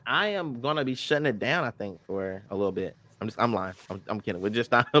 Man, I am going to be shutting it down, I think, for a little bit. I'm lying. I'm kidding.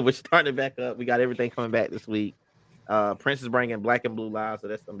 We're starting it back up. We got everything coming back this week. Prince is bringing Black and Blue Live, so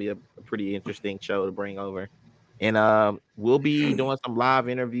that's going to be a pretty interesting show to bring over. And we'll be doing some live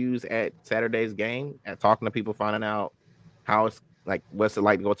interviews at Saturday's game and talking to people, finding out how it's like, what's it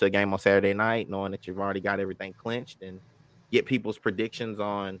like to go to a game on Saturday night, knowing that you've already got everything clinched, and get people's predictions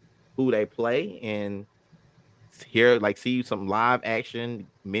on who they play and see some live action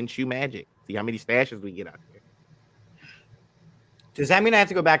Minshew magic. See how many stashes we get out there. Does that mean I have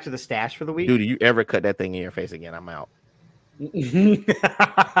to go back to the stash for the week? Dude, do you ever cut that thing in your face again? I'm out.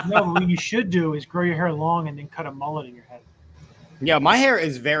 No, what you should do is grow your hair long and then cut a mullet in your head. Yeah, my hair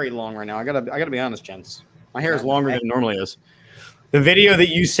is very long right now. I gotta be honest, gents. My hair is longer than it normally is. The video that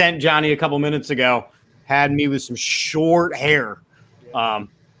you sent Johnny a couple minutes ago had me with some short hair. But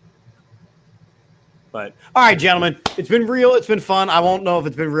all right, gentlemen, it's been real. It's been fun. I won't know if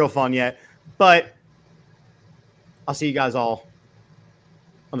it's been real fun yet, but I'll see you guys all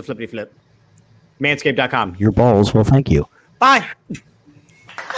on the flippity flip. Manscaped.com. Your balls will thank you. Bye.